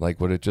 Like,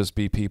 would it just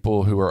be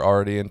people who are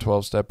already in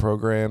 12-step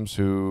programs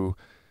who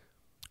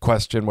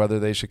question whether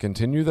they should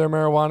continue their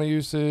marijuana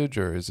usage,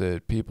 or is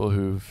it people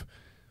who've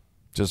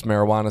just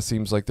marijuana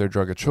seems like their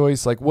drug of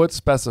choice? Like, what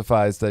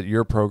specifies that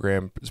your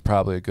program is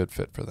probably a good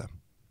fit for them?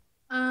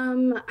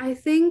 I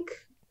think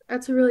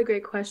that's a really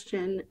great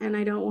question, and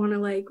I don't want to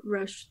like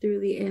rush through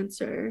the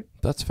answer.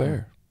 That's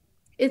fair.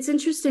 It's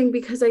interesting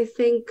because I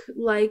think,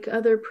 like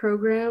other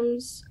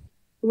programs,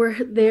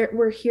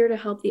 we're here to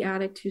help the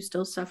addict who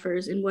still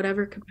suffers in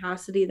whatever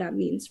capacity that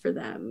means for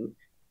them.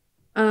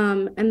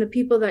 And the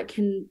people that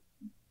can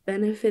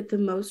benefit the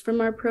most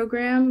from our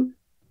program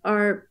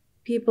are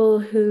people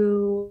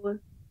who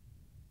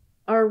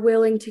are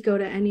willing to go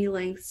to any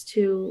lengths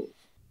to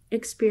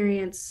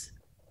experience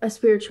a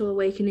spiritual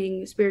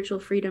awakening, spiritual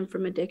freedom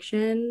from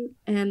addiction,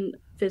 and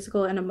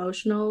physical and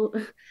emotional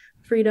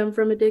freedom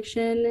from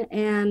addiction,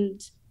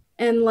 and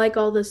like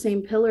all the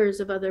same pillars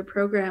of other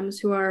programs,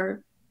 who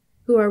are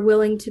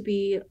willing to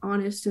be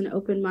honest and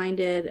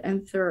open-minded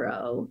and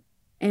thorough.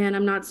 And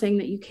I'm not saying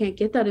that you can't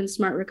get that in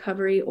Smart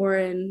Recovery or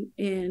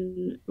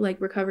in like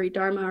Recovery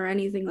Dharma or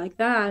anything like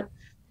that,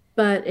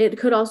 but it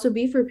could also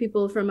be for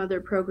people from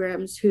other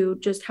programs who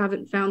just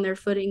haven't found their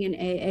footing in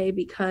AA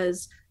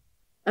because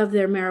of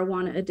their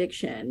marijuana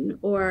addiction,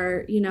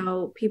 or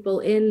people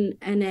in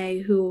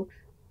NA who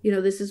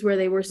this is where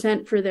they were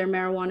sent for their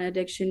marijuana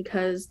addiction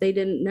because they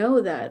didn't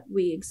know that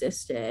we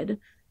existed.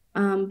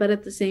 But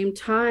at the same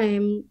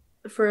time,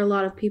 for a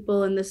lot of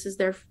people, and this is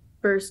their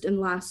first and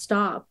last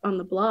stop on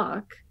the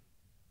block,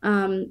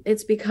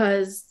 it's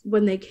because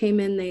when they came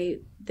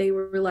in, they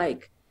were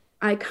like,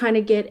 I kind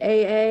of get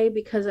AA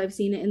because I've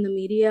seen it in the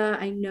media.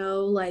 I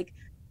know like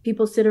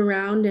people sit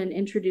around and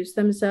introduce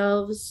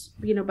themselves,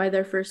 by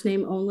their first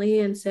name only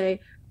and say,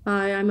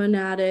 hi, I'm an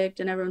addict.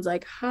 And everyone's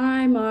like,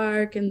 hi,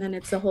 Mark. And then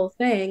it's the whole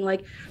thing.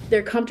 Like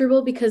they're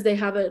comfortable because they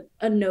have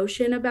a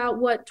notion about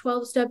what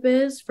 12-step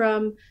is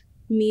from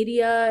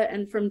media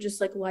and from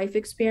just like life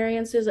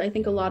experiences. I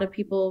think a lot of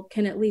people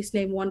can at least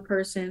name one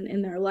person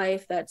in their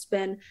life that's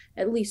been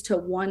at least to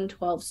one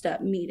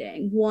 12-step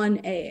meeting, one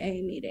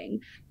AA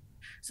meeting.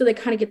 So they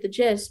kind of get the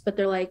gist, but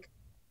they're like,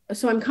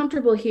 so I'm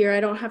comfortable here. I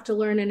don't have to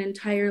learn an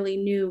entirely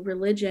new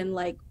religion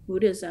like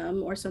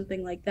Buddhism or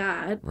something like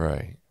that.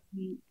 Right.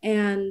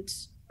 And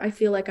I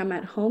feel like I'm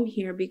at home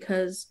here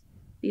because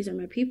these are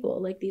my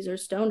people. Like these are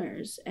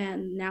stoners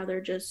and now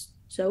they're just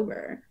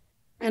sober.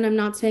 And I'm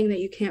not saying that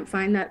you can't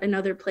find that in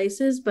other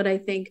places, but I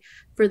think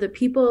for the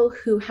people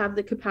who have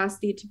the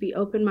capacity to be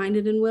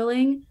open-minded and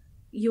willing,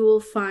 you will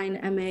find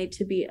MA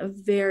to be a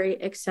very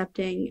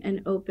accepting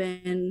and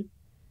open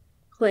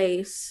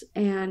place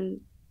and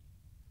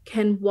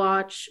can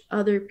watch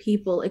other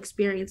people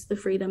experience the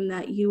freedom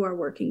that you are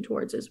working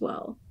towards as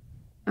well.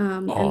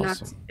 Awesome. And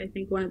that's, I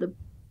think, one of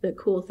the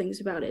cool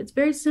things about it. It's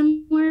very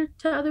similar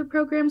to other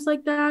programs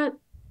like that.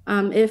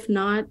 If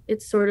not,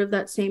 it's sort of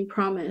that same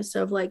promise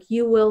of like,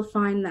 you will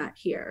find that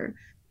here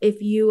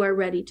if you are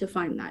ready to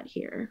find that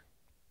here.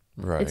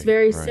 Right. It's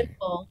very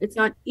simple. It's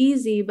not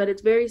easy, but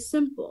it's very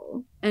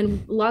simple.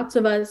 And lots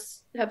of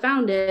us have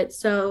found it.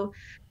 So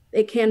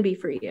it can be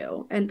for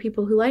you. And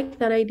people who like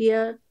that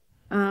idea,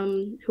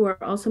 who are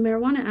also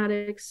marijuana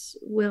addicts,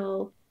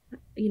 will,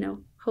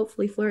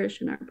 hopefully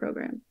flourish in our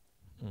program.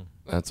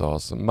 That's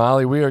awesome.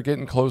 Molly, we are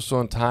getting close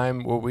on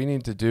time. What we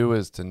need to do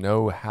is to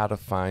know how to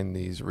find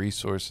these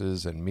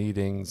resources and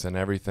meetings and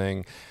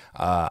everything.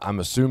 I'm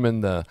assuming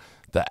the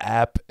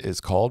app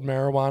is called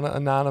Marijuana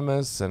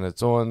Anonymous and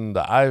it's on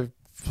the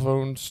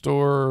iPhone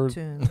store,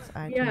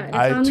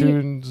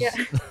 iTunes,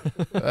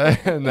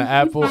 and the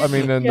Apple,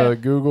 the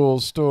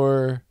Google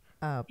store.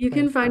 You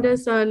can find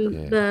us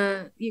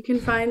on you can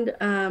find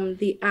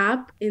the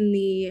app in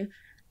the,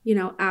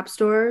 App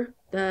Store,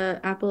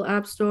 the Apple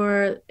App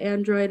Store,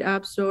 Android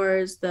App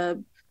Stores,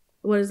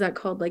 what is that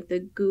called? Like the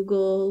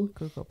Google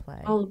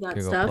Play, all of that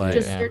Google stuff. Play,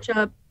 Just search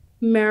up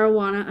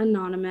Marijuana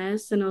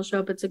Anonymous and it'll show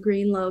up. It's a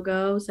green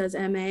logo, says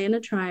MA in a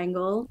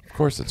triangle. Of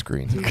course it's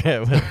green.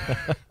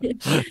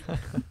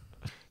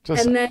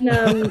 And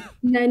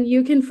then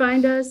you can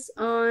find us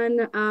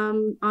on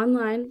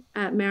online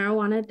at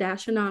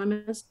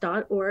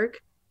marijuana-anonymous.org.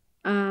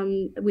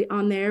 We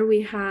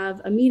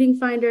have a meeting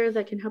finder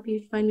that can help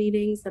you find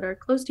meetings that are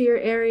close to your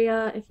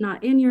area, if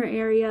not in your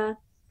area.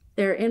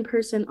 They're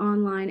in-person,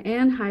 online,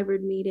 and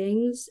hybrid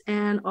meetings,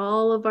 and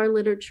all of our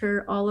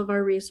literature, all of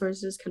our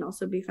resources can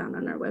also be found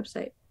on our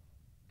website.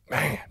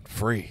 Man,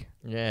 free.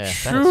 Yeah,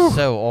 that's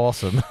so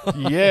awesome.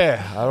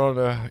 Yeah, I don't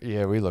know.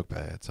 Yeah, we look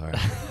bad. Sorry.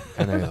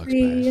 I know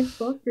you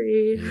look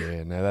free.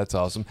 Yeah, no, that's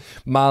awesome.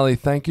 Molly,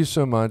 thank you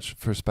so much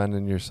for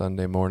spending your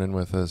Sunday morning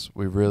with us.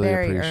 We really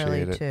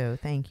appreciate it. Too.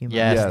 Thank you, Molly.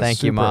 Yes,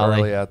 thank you, Molly.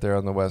 Super early out there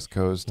on the West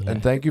Coast. Yeah.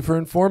 And thank you for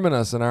informing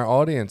us and our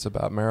audience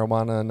about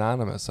Marijuana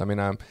Anonymous.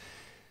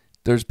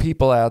 There's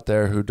people out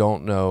there who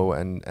don't know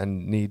and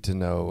need to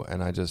know,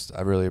 and I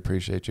really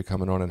appreciate you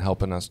coming on and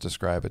helping us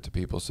describe it to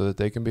people so that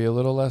they can be a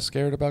little less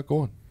scared about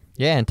going.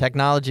 Yeah, and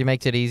technology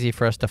makes it easy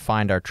for us to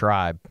find our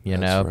tribe,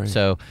 know? Right.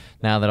 So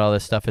now that all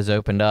this stuff is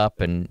opened up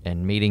and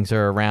meetings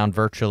are around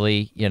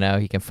virtually, you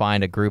can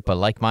find a group of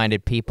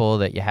like-minded people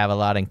that you have a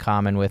lot in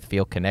common with,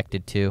 feel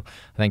connected to.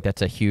 I think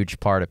that's a huge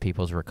part of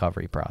people's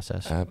recovery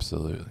process.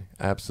 Absolutely.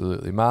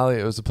 Absolutely. Molly,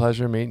 it was a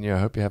pleasure meeting you. I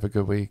hope you have a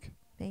good week.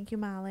 Thank you,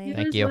 Molly.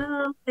 Thank you.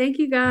 Well. Thank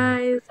you,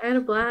 guys. I had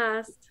a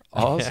blast.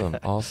 Awesome.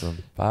 Awesome.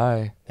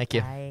 Bye. Thank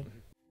you. Bye.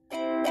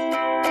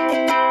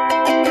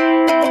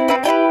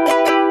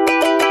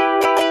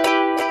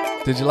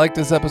 Did you like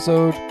this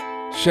episode?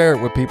 Share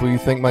it with people you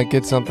think might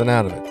get something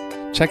out of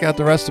it. Check out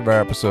the rest of our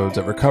episodes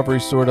at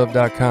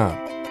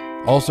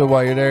recoverysortof.com. Also,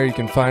 while you're there, you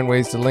can find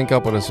ways to link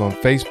up with us on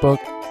Facebook,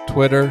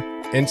 Twitter,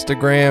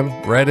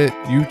 Instagram, Reddit,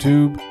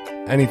 YouTube,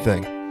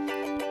 anything.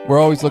 We're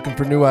always looking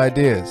for new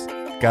ideas.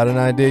 Got an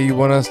idea you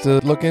want us to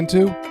look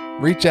into?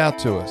 Reach out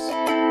to us.